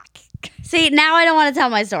 Schmack. See, now I don't want to tell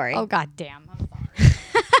my story. Oh, god damn. I'm sorry.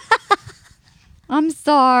 I'm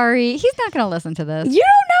sorry. He's not going to listen to this. You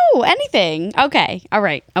don't know anything. Okay. All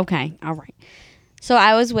right. So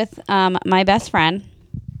I was with my best friend,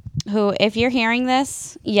 who, if you're hearing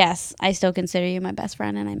this, yes, I still consider you my best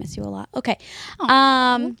friend, and I miss you a lot. Okay.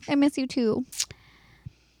 I miss you too.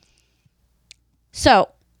 So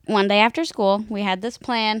one day after school, we had this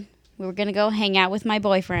plan. We were going to go hang out with my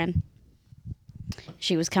boyfriend.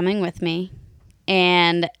 She was coming with me,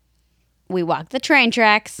 and we walked the train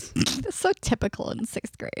tracks. That's so typical in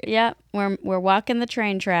 6th grade. Yep, we're walking the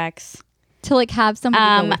train tracks. To like have somebody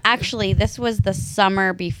go with you. Actually, this was the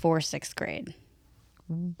summer before 6th grade.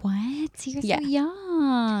 What? You're Yeah. so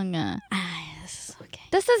young. This is okay.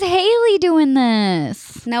 This is Haley doing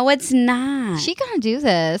this. No, it's not. She gonna do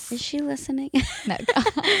this. Is she listening? No.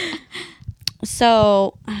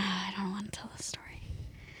 So I don't want to tell the story.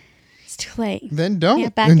 It's too late. Then don't. Yeah,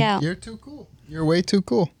 back out. You're too cool. You're way too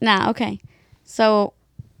cool. Nah, okay. So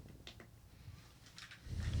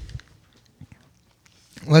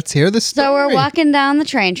Let's hear the story. so we're walking down the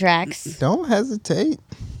train tracks. Don't hesitate.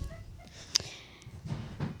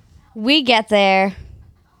 We get there.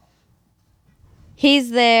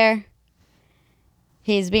 He's there.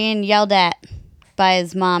 He's being yelled at by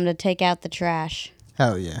his mom to take out the trash.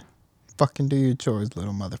 Hell yeah. Fucking do your chores,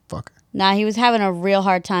 little motherfucker. Nah, he was having a real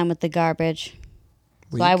hard time with the garbage.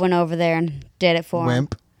 So I went over there and did it for him.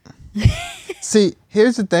 Wimp. See,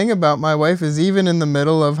 here's the thing about my wife is even in the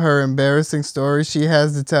middle of her embarrassing story, she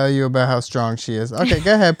has to tell you about how strong she is. Okay,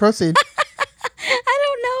 go ahead, proceed. I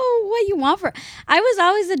don't know what you want for. I was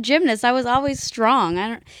always a gymnast. I was always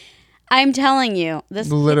strong. I'm telling you, this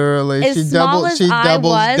Literally, as she small as I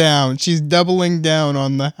doubles was- down. She's doubling down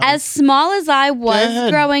on the house. as small as I was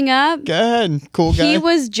ahead. growing up, Go ahead, cool guy. he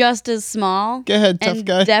was just as small. Go ahead, tough and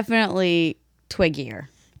guy. definitely twiggier.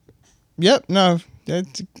 Yep, no.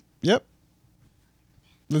 Yep.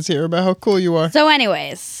 Let's hear about how cool you are. So,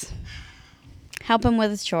 anyways, help him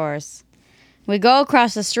with his chores. We go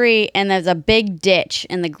across the street, and there's a big ditch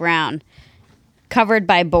in the ground. covered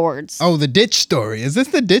by boards. Oh, the ditch story. Is this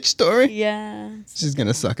the ditch story? Yeah. She's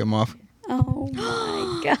gonna suck him off. Oh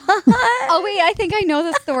my god. Oh wait, I think I know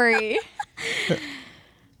the story.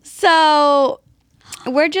 So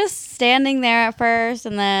we're just standing there at first,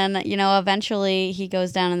 and then eventually he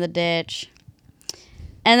goes down in the ditch,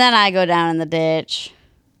 and then I go down in the ditch.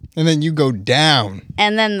 And then you go down.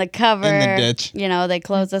 And then the cover, in the ditch. They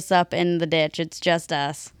close us up in the ditch. It's just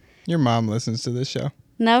us. Your mom listens to this show.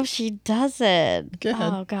 No, she doesn't. Go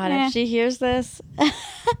ahead. Oh, God. If she hears this.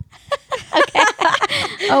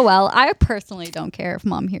 Oh, well, I personally don't care if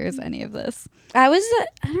Mom hears any of this. I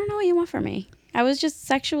don't know what you want from me. I was just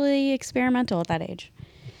sexually experimental at that age.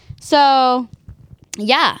 So,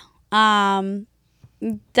 yeah.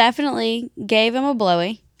 Definitely gave him a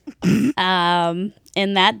blowy in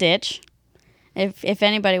that ditch. If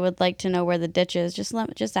anybody would like to know where the ditch is, just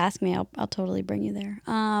ask me. I'll totally bring you there.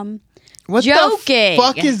 What Joking. the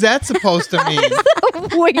fuck is that supposed to mean?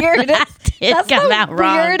 Weirdest. It come out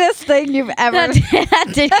wrong. Weirdest thing you've ever.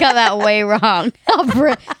 That did come out way wrong.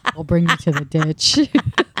 I'll bring you to the ditch.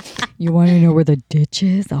 You want to know where the ditch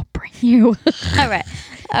is? I'll bring you.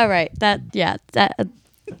 All right. That.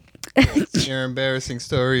 Your embarrassing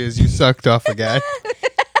story is you sucked off a guy.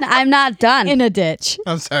 I'm not done. In a ditch.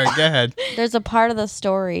 I'm sorry. Go ahead. There's a part of the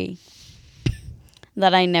story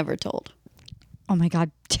that I never told. Oh my God.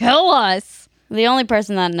 Tell us. The only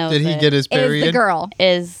person that knows Did he it get his period? Is the girl.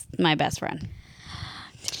 is my best friend.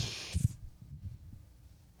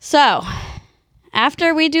 So,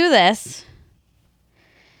 after we do this,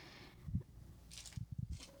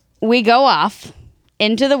 we go off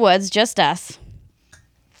into the woods, just us,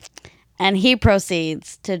 and he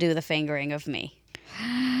proceeds to do the fingering of me.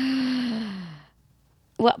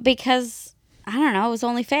 Well, because, I don't know, it was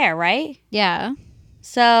only fair, right? Yeah.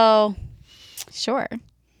 So, Sure.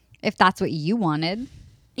 If that's what you wanted.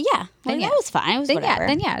 yeah, well, yeah. that was fine. It was Then whatever.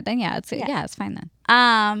 yeah. It's fine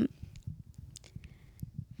then.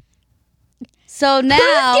 So now,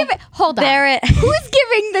 Hold on. Who's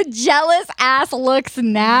giving the jealous ass looks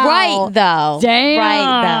now? right though, Damn.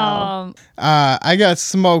 right though. I got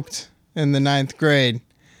smoked in the 9th grade.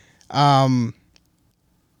 The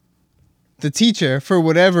teacher, for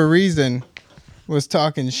whatever reason, was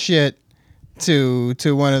talking shit to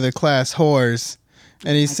one of the class whores,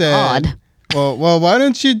 and he said, God. well, why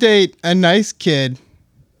don't you date a nice kid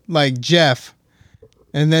like Jeff?"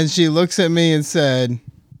 And then she looks at me and said,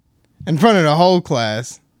 in front of the whole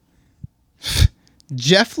class,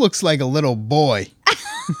 "Jeff looks like a little boy."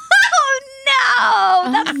 Oh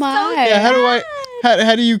no. Oh my. Yeah,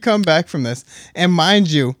 how do you come back from this? And mind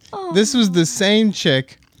you, this was the same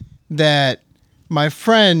chick that my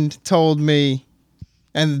friend told me,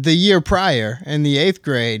 and the year prior in the 8th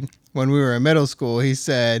grade when we were in middle school, he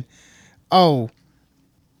said, "Oh,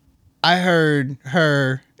 I heard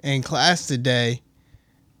her in class today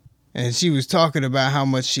and she was talking about how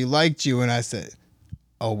much she liked you." And I said,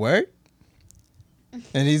 "Oh, word?"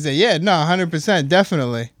 And he said, "Yeah, no, 100%,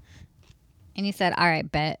 definitely." And he said, "All right,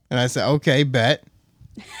 bet." And I said, "Okay, bet.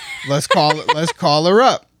 Let's call her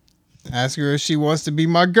up. Ask her if she wants to be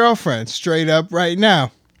my girlfriend straight up right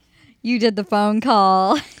now." You did the phone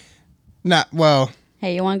call. Not well.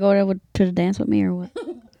 Hey, you want to go to the dance with me or what?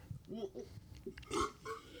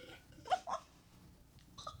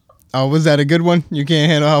 Oh, was that a good one? You can't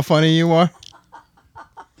handle how funny you are?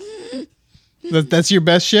 That's your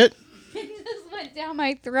best shit? It just went down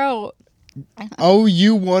my throat. Oh,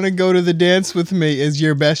 you want to go to the dance with me is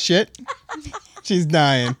your best shit? She's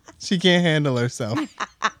dying. She can't handle herself.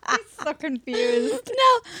 So confused.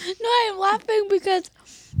 No, I'm laughing because.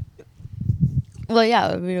 Well, yeah,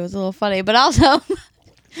 I mean, it was a little funny, but also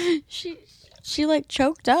she like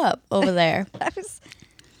choked up over there. I was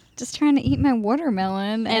just trying to eat my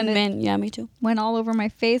watermelon and it man, yeah, me too. went all over my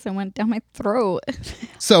face and went down my throat.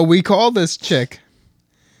 So we call this chick,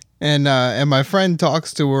 and my friend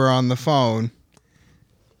talks to her on the phone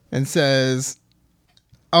and says,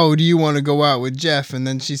 "Oh, do you want to go out with Jeff?" And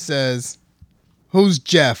then she says, "Who's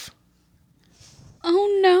Jeff?"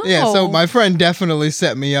 Oh no! Yeah, so my friend definitely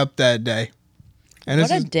set me up that day. And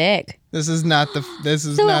what a dick! this is not the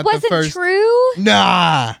So not it wasn't the first. true?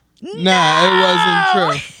 Nah, it wasn't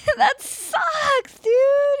true. That sucks,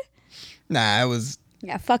 dude. Nah, it was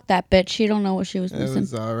Yeah, fuck that bitch. She don't know what she was missing.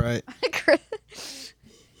 all right.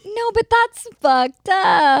 No, but that's fucked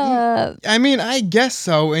up. I mean, I guess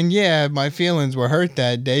so. And yeah, my feelings were hurt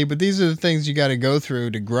that day, but these are the things you got to go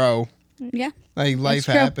through to grow. Yeah, Like life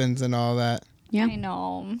true. happens and all that. yeah. I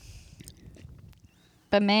know.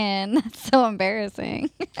 But man, that's so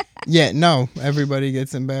embarrassing. Yeah, no, everybody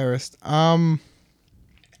gets embarrassed. Wow,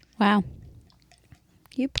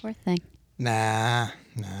 you poor thing. Nah,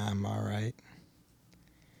 I'm all right.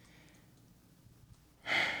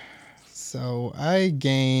 So I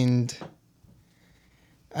gained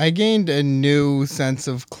a new sense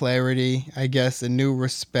of clarity, I guess, a new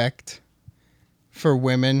respect for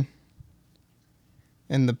women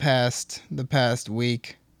in the past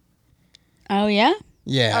week. Oh yeah.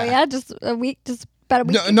 Yeah. Oh yeah, just a week, just about a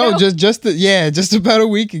week ago. No, just about a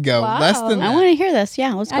week ago. Wow. Less than I that. want to hear this.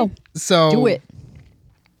 Yeah, let's go. So Do it.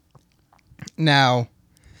 Now,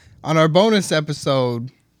 on our bonus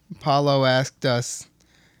episode, Paulo asked us,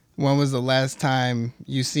 when was the last time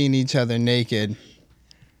you seen each other naked?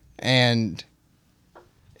 And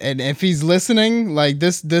if he's listening, like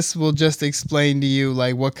this will just explain to you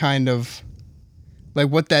like what kind of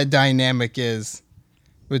what that dynamic is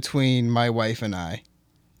between my wife and I.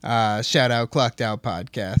 Shout out Clocked Out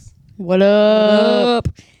Podcast. What up?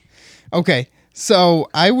 Okay, so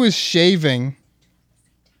I was shaving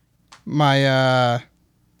my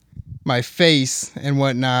my face and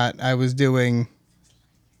whatnot. I was doing.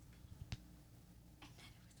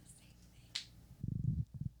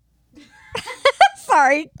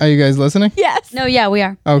 Sorry. Are you guys listening? Yes. No, yeah, we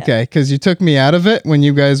are. Okay, because you took me out of it when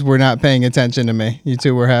you guys were not paying attention to me. You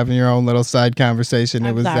two were having your own little side conversation. It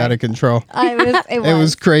I'm was sorry. out of control. It It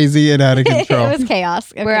was crazy and out of control. It was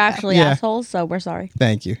chaos. Okay, We're go. actually Yeah. assholes, so we're sorry.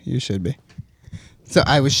 Thank you. You should be. So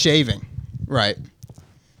I was shaving. Right.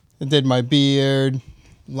 I did my beard,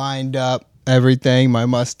 lined up everything, my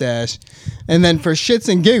mustache. And then for shits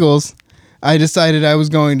and giggles, I decided I was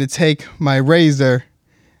going to take my razor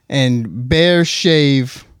and bare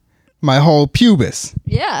shave my whole pubis.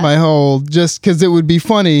 Yeah. My whole, just because it would be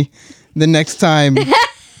funny the next time.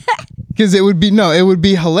 Because it would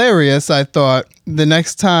be hilarious, I thought, the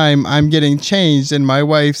next time I'm getting changed and my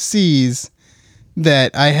wife sees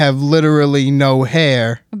that I have literally no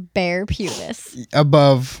hair Bare pubis.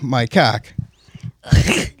 above my cock.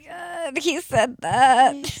 God, he said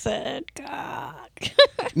that. He said, God.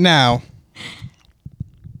 Now,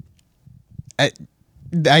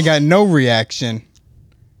 I got no reaction,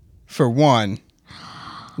 for one.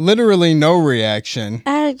 Literally no reaction.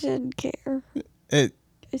 I didn't care. It,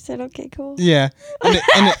 I said, okay, cool. yeah.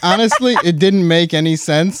 And honestly, it didn't make any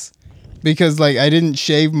sense because, like, I didn't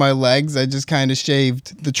shave my legs. I just kind of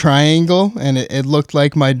shaved the triangle, and it looked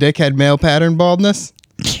like my dick had male pattern baldness.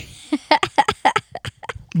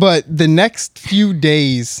 But the next few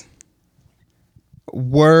days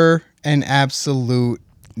were an absolute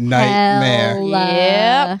nightmare. Hell,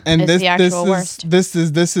 Yep. And It's the actual worst. this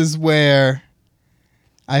is where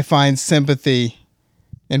I find sympathy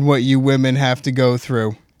in what you women have to go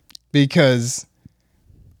through, because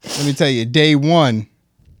let me tell you, day one,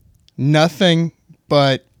 nothing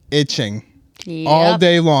but itching all Yep.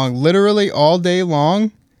 day long, literally all day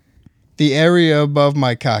long. The area above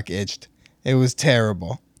my cock itched. It was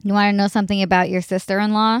terrible. You want to know something about your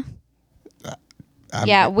sister-in-law?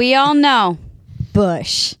 Yeah, we all know.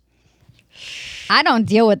 Bush. I don't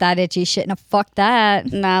deal with that itchy shit. No, fuck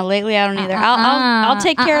that. Nah, lately I don't either. I'll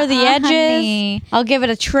take care of the edges. Honey. I'll give it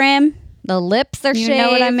a trim. The lips are You shaved.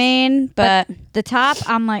 know what I mean? But the top,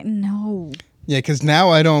 I'm like, no. Yeah, because now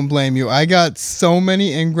I don't blame you. I got so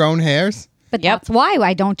many ingrown hairs. But Yep. that's why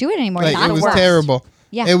I don't do it anymore. Like, Not it the was worst. terrible.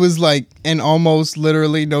 Yeah. It was like an almost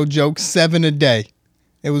literally, no joke, 7 a day.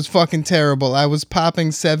 It was fucking terrible. I was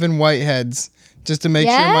popping 7 whiteheads just to make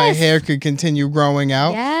sure my Yes. hair could continue growing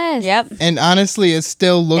out. Yes. yep. And honestly, it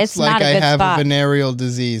still looks It's like not a I good have spot. a venereal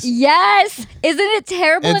disease. Yes. Isn't it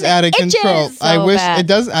terrible? It's And out of it itches. control. I so wish bad. it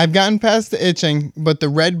does. I've gotten past the itching, but the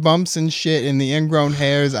red bumps and shit and the ingrown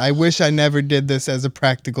hairs, I wish I never did this as a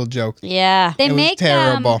practical joke. Yeah. They It was make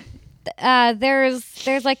terrible.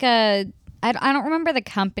 there's like a I don't remember the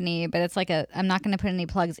company, but it's like I'm not going to put any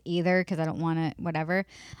plugs either because I don't want to whatever.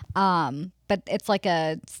 But it's like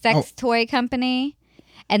a sex toy company,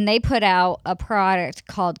 and they put out a product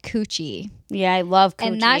called Coochie, Yeah, I love Coochie.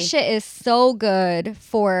 and that shit is so good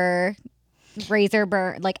for razor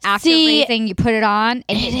burn. Like after See, raising, you put it on,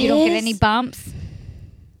 and it you don't get is- any bumps.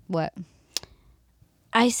 What?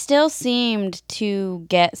 I still seemed to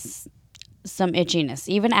get some itchiness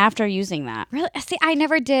even after using that. Really? See, I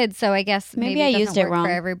never did, so I guess Maybe maybe I it doesn't used it work wrong.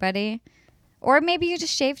 for everybody, or maybe you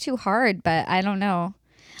just shave too hard. But I don't know.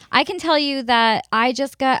 I can tell you that I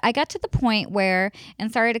got to the point where,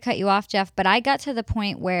 and sorry to cut you off, Jeff, but I got to the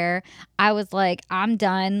point where I was like, I'm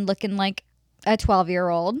done looking like a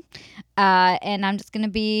 12-year-old, and I'm just gonna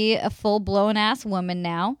be a full-blown ass woman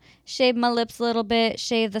now. Shave my lips a little bit,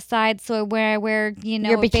 shave the sides so I wear Your a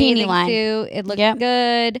bikini bathing line. suit. It looks Yep.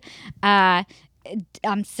 good.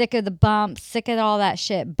 I'm sick of the bumps, sick of all that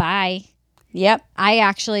shit. Bye. Yep. I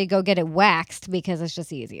actually go get it waxed because it's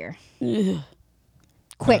just easier.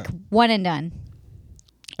 Quick, one and done.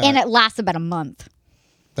 And it lasts about a month.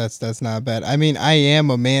 That's not bad. I mean, I am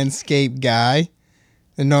a Manscaped guy,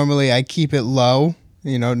 and normally I keep it low.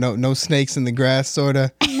 You know, no snakes in the grass, sort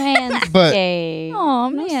of. Manscaped. Oh,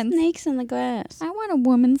 No man. snakes in the grass. I want a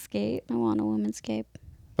woman's scape. I want a womanscape.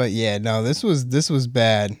 But yeah, no, this was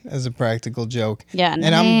bad as a practical joke. Yeah.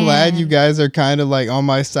 And I'm glad you guys are kind of like on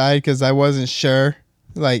my side because I wasn't sure,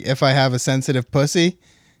 like, if I have a sensitive pussy,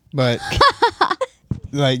 but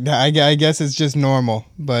like I guess it's just normal.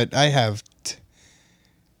 But I have.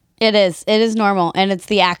 It is. It is normal, and it's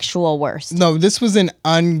the actual worst. No, this was an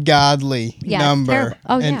ungodly Yeah, it's number. terrible.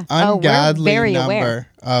 Oh, yeah. An ungodly very number aware.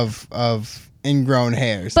 of ingrown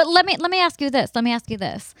hairs. But let me ask you this.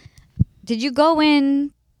 Did you go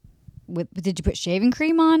in did you put shaving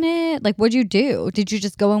cream on it? Like, what'd you do? Did you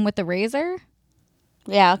just go in with the razor?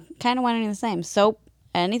 Yeah, kind of wanting the same. Soap,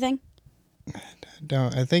 anything?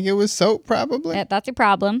 I think it was soap, probably. That's your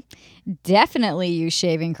problem. Definitely use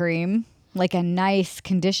shaving cream. Like a nice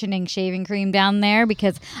conditioning shaving cream down there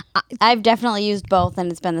because I've definitely used both, and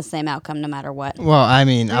it's been the same outcome no matter what. Well, I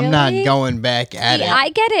mean, I'm not Really? going back at it. I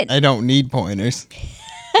get it. I don't need pointers.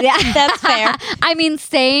 Yeah, That's fair. I mean,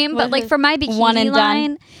 same, but like for my bikini One and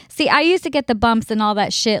line, see, I used to get the bumps and all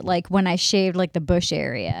that shit like when I shaved like the bush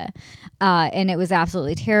area, and it was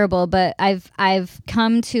absolutely terrible. But I've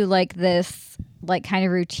come to like this like kind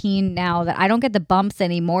of routine now that I don't get the bumps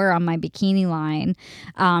anymore on my bikini line,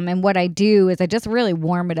 and what I do is I just really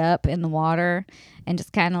warm it up in the water and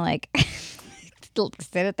just kind of like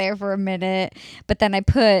sit it there for a minute, but then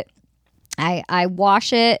I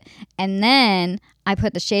wash it and then I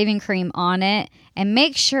put the shaving cream on it and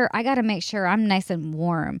I gotta make sure I'm nice and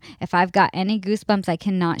warm. If I've got any goosebumps, I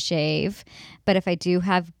cannot shave. But if I don't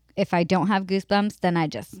have goosebumps, then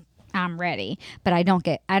I'm ready. But I don't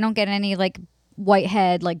get any like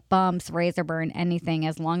whitehead, like bumps, razor burn, anything,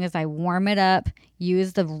 as long as I warm it up,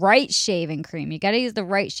 use the right shaving cream. You gotta use the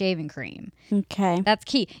right shaving cream. Okay. That's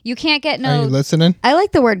key. You can't get Are you listening? I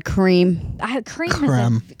like the word cream.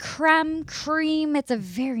 Cream. It's a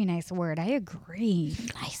very nice word. I agree.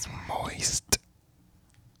 Nice word. Moist.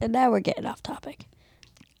 And now we're getting off topic.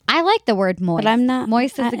 I like the word moist. But I'm not.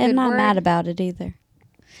 Moist is a good I'm not word. mad about it either.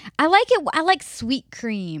 I like it. I like sweet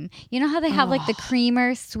cream. You know how they have like the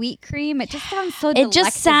creamer sweet cream? It just sounds so delectable. It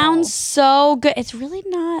just sounds so good. It's really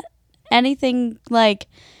not anything like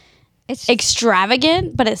it's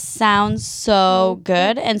extravagant, but it sounds so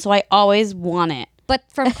good, and so I always want it. But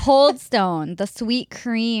from Cold Stone, the sweet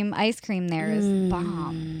cream ice cream there is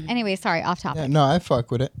bomb. Anyway, sorry, off topic. Yeah, no, I fuck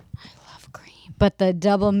with it. I love cream. But the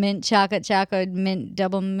double mint chocolate mint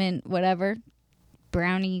double mint whatever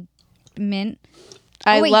brownie mint.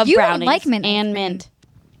 I wait, love you don't brownies like mint ice and cream. mint.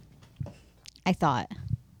 I thought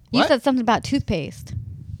you What? said something about toothpaste.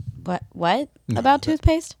 What about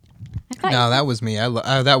toothpaste? I thought No, that was me.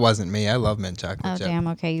 That wasn't me. I love mint chocolate Oh chip. damn!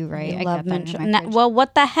 Okay, you're right. I love got that mint. in my fridge. Well,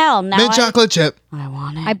 what the hell? Now Mint chocolate chip. I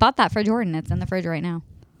want it. I bought that for Jordan. It's in the fridge right now.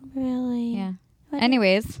 Really? Yeah.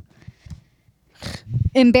 Anyways,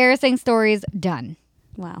 embarrassing stories done.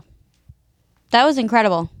 Wow. That was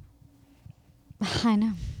incredible. I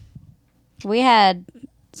know. We had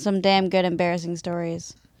some damn good embarrassing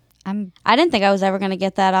stories. I didn't think I was ever going to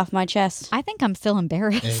get that off my chest. I think I'm still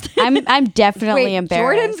embarrassed. I'm definitely Wait,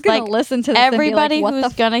 embarrassed. Jordan's gonna listen to this and be everybody like, what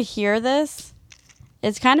who's going to hear this.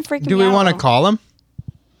 It's kind of freaking Do me we out. want to call him?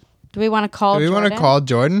 Do we want to call Do we want to Jordan? call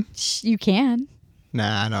Jordan? You can.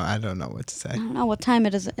 Nah, I don't know what to say. I don't know. What time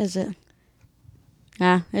is it?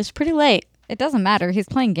 It's pretty late. It doesn't matter. He's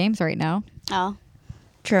playing games right now. Oh.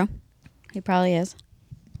 True. He probably is.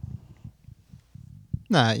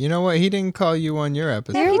 Nah, you know what? He didn't call you on your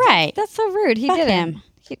episode. You're right. That's so rude. He Fuck didn't. him.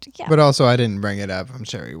 Yeah. But also, I didn't bring it up. I'm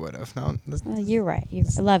sure he would have. No, You're right.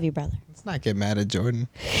 I love you, brother. let's not get mad at Jordan.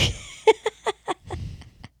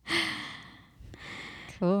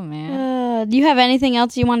 Cool, man. Do you have anything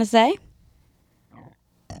else you want to say?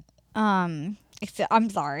 I'm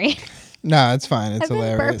sorry. No, it's fine. It's I've been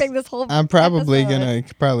hilarious. burping this whole I'm probably episode.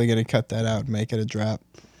 gonna cut that out and make it a drop.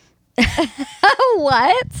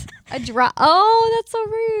 What? A drop? Oh, that's so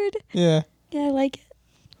rude. Yeah. Yeah, I like it.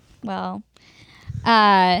 Well,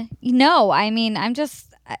 no. I mean,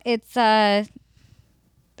 it's a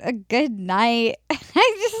good night.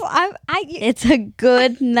 It's a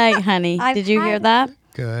good night, honey. I've Did you hear had- that?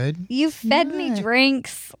 Good. You fed me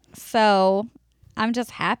drinks, so I'm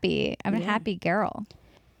just happy. I'm a happy girl.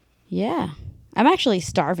 Yeah. I'm actually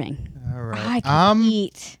starving. All right. I can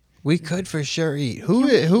eat. We could for sure eat.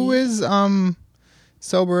 Who is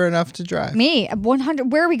sober enough to drive? Me,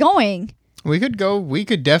 100. Where are we going? We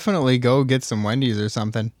could definitely go get some Wendy's or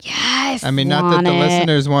something. Yes. I mean, not that the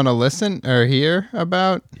listeners want to listen or hear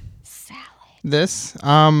about Salad. this.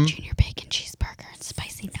 Junior bacon cheeseburger and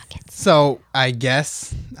spicy nuggets. So I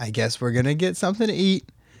guess we're gonna get something to eat.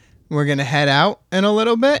 We're gonna head out in a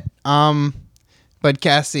little bit. But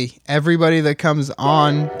Cassie, everybody that comes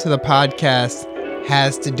on to the podcast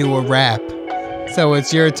has to do a rap. So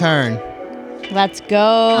it's your turn. Let's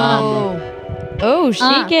go. Oh,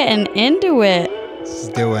 she getting into it. She's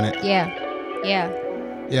doing it. Yeah.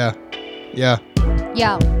 Yeah.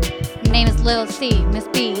 Yo, my name is Lil C, Miss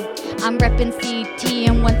B. I'm reppin' CT,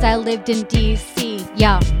 and once I lived in DC.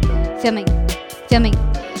 Yo, filming,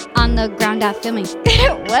 on the ground I filming.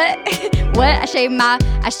 What? I shave my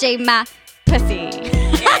pussy.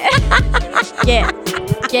 Yeah.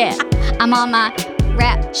 I'm on my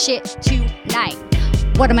rap shit tonight.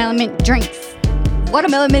 Watermelon drinks.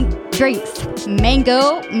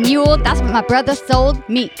 Mango mule, that's what my brother sold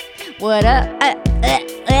me. What up?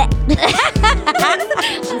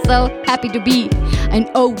 I'm so happy to be an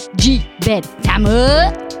OG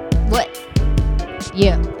bedtimer. What?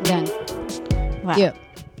 Yeah, done. Wow.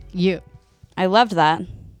 Yeah. I loved that.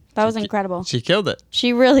 That was incredible. She killed it.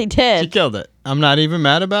 She really She did. killed it. I'm not even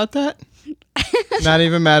mad about that. Not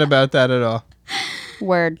even mad about that at all.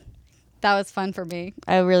 Word. That was fun for me.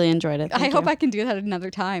 I really enjoyed it. I hope I can do that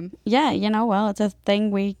another time. Yeah, well, it's a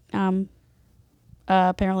thing we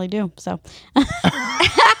apparently do. So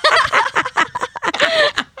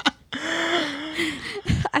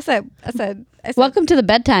I said. welcome to the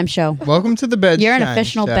bedtime show. Welcome to the bedtime You're an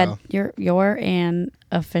official show. You're an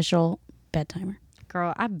official bedtimer.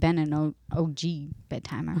 Girl, I've been an OG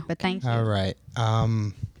bedtimer, but thank you. All right.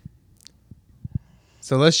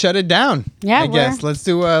 So let's shut it down. Yeah, I guess let's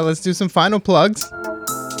do some final plugs.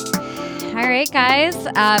 All right, guys.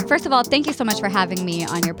 First of all, thank you so much for having me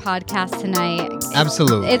on your podcast tonight.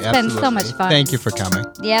 Absolutely. It's been so much fun. Thank you for coming.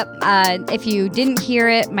 Yep. If you didn't hear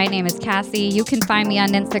it, my name is Cassie. You can find me on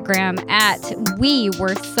Instagram at We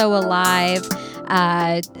Were So Alive.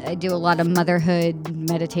 I do a lot of motherhood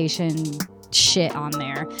meditation shit on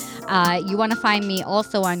there. You want to find me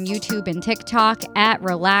also on YouTube and TikTok at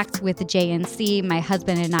Relax with JNC. My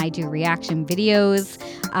husband and I do reaction videos.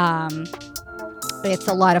 It's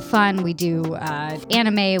a lot of fun. We do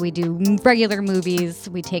anime, we do regular movies,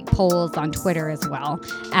 we take polls on Twitter as well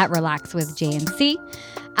at Relax with JNC.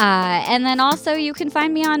 And then also you can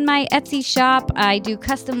find me on my Etsy shop. I do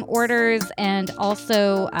custom orders and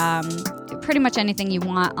also pretty much anything you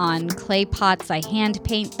want on clay pots. I hand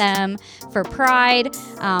paint them for Pride,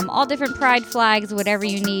 all different Pride flags, whatever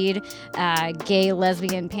you need, gay,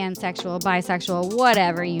 lesbian, pansexual, bisexual,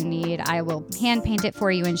 whatever you need. I will hand paint it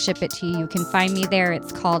for you and ship it to you. You can find me there.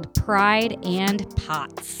 It's called Pride and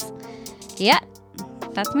Pots. Yeah,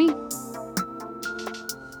 that's me.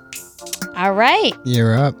 All right.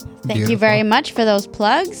 You're up. Thank you very much for those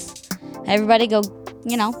plugs. Everybody go,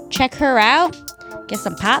 check her out. Get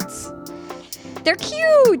some pots. They're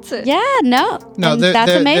cute. Yeah, no,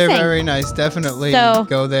 that's amazing. They're very nice. Definitely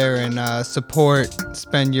go there and support.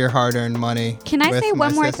 Spend your hard-earned money. Can I with say my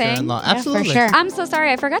one more thing? sister-in-law. Yeah, Absolutely. for sure. I'm so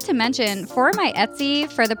sorry. I forgot to mention for my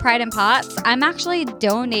Etsy for the Pride and Pots, I'm actually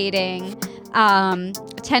donating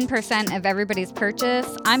 10% of everybody's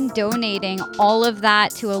purchase. I'm donating all of that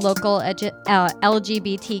to a local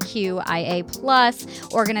LGBTQIA plus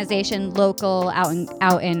organization, local out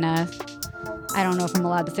in I don't know if I'm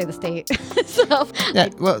allowed to say the state. So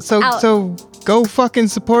go fucking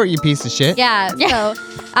support, you piece of shit. Yeah. So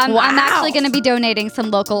I'm actually going to be donating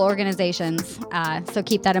some local organizations. So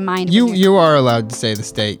keep that in mind. You are allowed to say the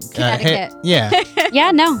state. Connecticut. Yeah.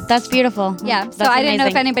 Yeah, no, that's beautiful. Yeah. So That's I didn't know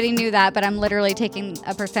if amazing. anybody knew that, but I'm literally taking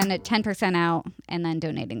a 10% out and then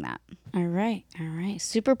donating that. All right.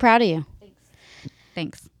 Super proud of you.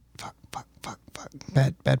 Thanks. Fuck.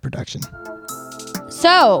 Bad production.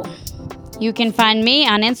 So, you can find me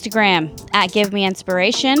on Instagram at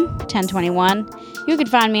GiveMeInspiration1021. You can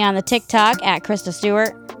find me on the TikTok at Krista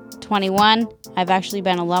Stewart 21. I've actually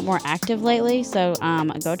been a lot more active lately, so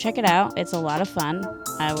go check it out. It's a lot of fun.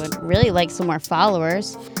 I would really like some more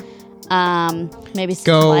followers. Maybe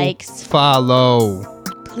some likes. Follow.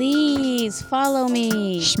 Please follow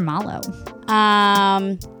me. Schmallow.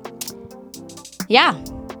 Yeah,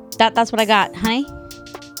 that's what I got, honey.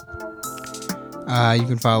 You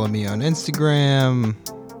can follow me on Instagram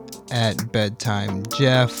at Bedtime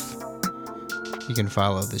Jeff. You can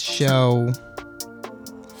follow the show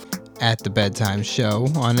at The Bedtime Show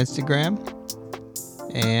on Instagram.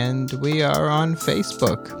 And we are on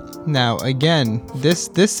Facebook. Now, again, this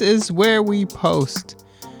is where we post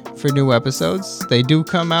for new episodes. They do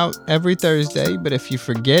come out every Thursday, but if you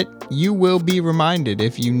forget, you will be reminded.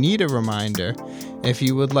 If you need a reminder, if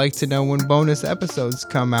you would like to know when bonus episodes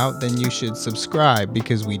come out, then you should subscribe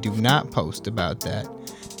because we do not post about that.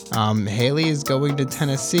 Haley is going to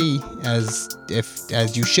Tennessee, as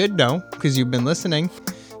you should know, because you've been listening.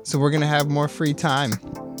 So we're going to have more free time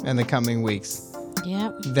in the coming weeks.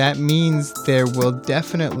 Yep. That means there will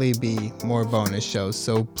definitely be more bonus shows.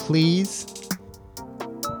 So please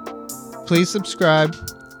subscribe.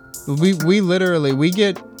 We literally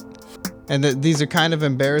get, and these are kind of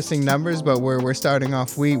embarrassing numbers, but we're starting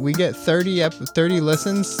off. We get 30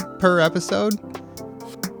 listens per episode.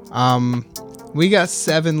 We got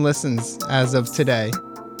 7 listens as of today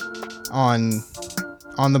on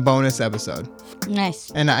the bonus episode.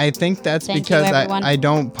 Nice. And I think that's Thank because you, everyone. I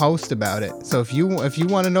don't post about it. So if you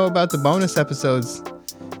want to know about the bonus episodes,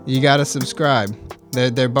 you got to subscribe.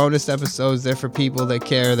 They're bonus episodes. They're for people that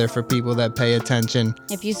care. They're for people that pay attention.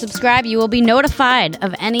 If you subscribe, you will be notified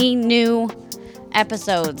of any new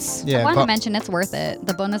episodes. Yeah, I want to mention it's worth it.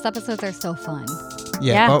 The bonus episodes are so fun.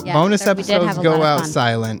 Yeah, Yeah. bonus We did have episodes a go lot of out fun.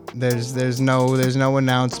 silent. There's no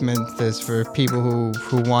announcement. There's for people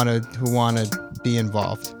who wanna be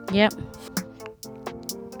involved. Yep.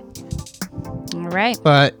 All right.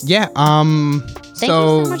 But yeah, Thank you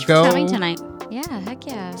so much go. for coming tonight. Yeah, heck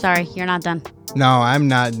yeah. Sorry, you're not done. No, I'm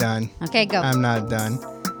not done. Okay, go. I'm not done.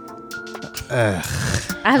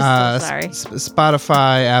 I'm so sorry.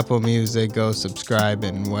 Spotify, Apple Music, go subscribe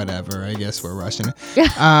and whatever. I guess we're rushing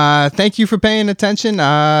it. Thank you for paying attention.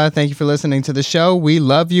 Thank you for listening to the show. We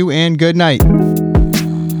love you and good night.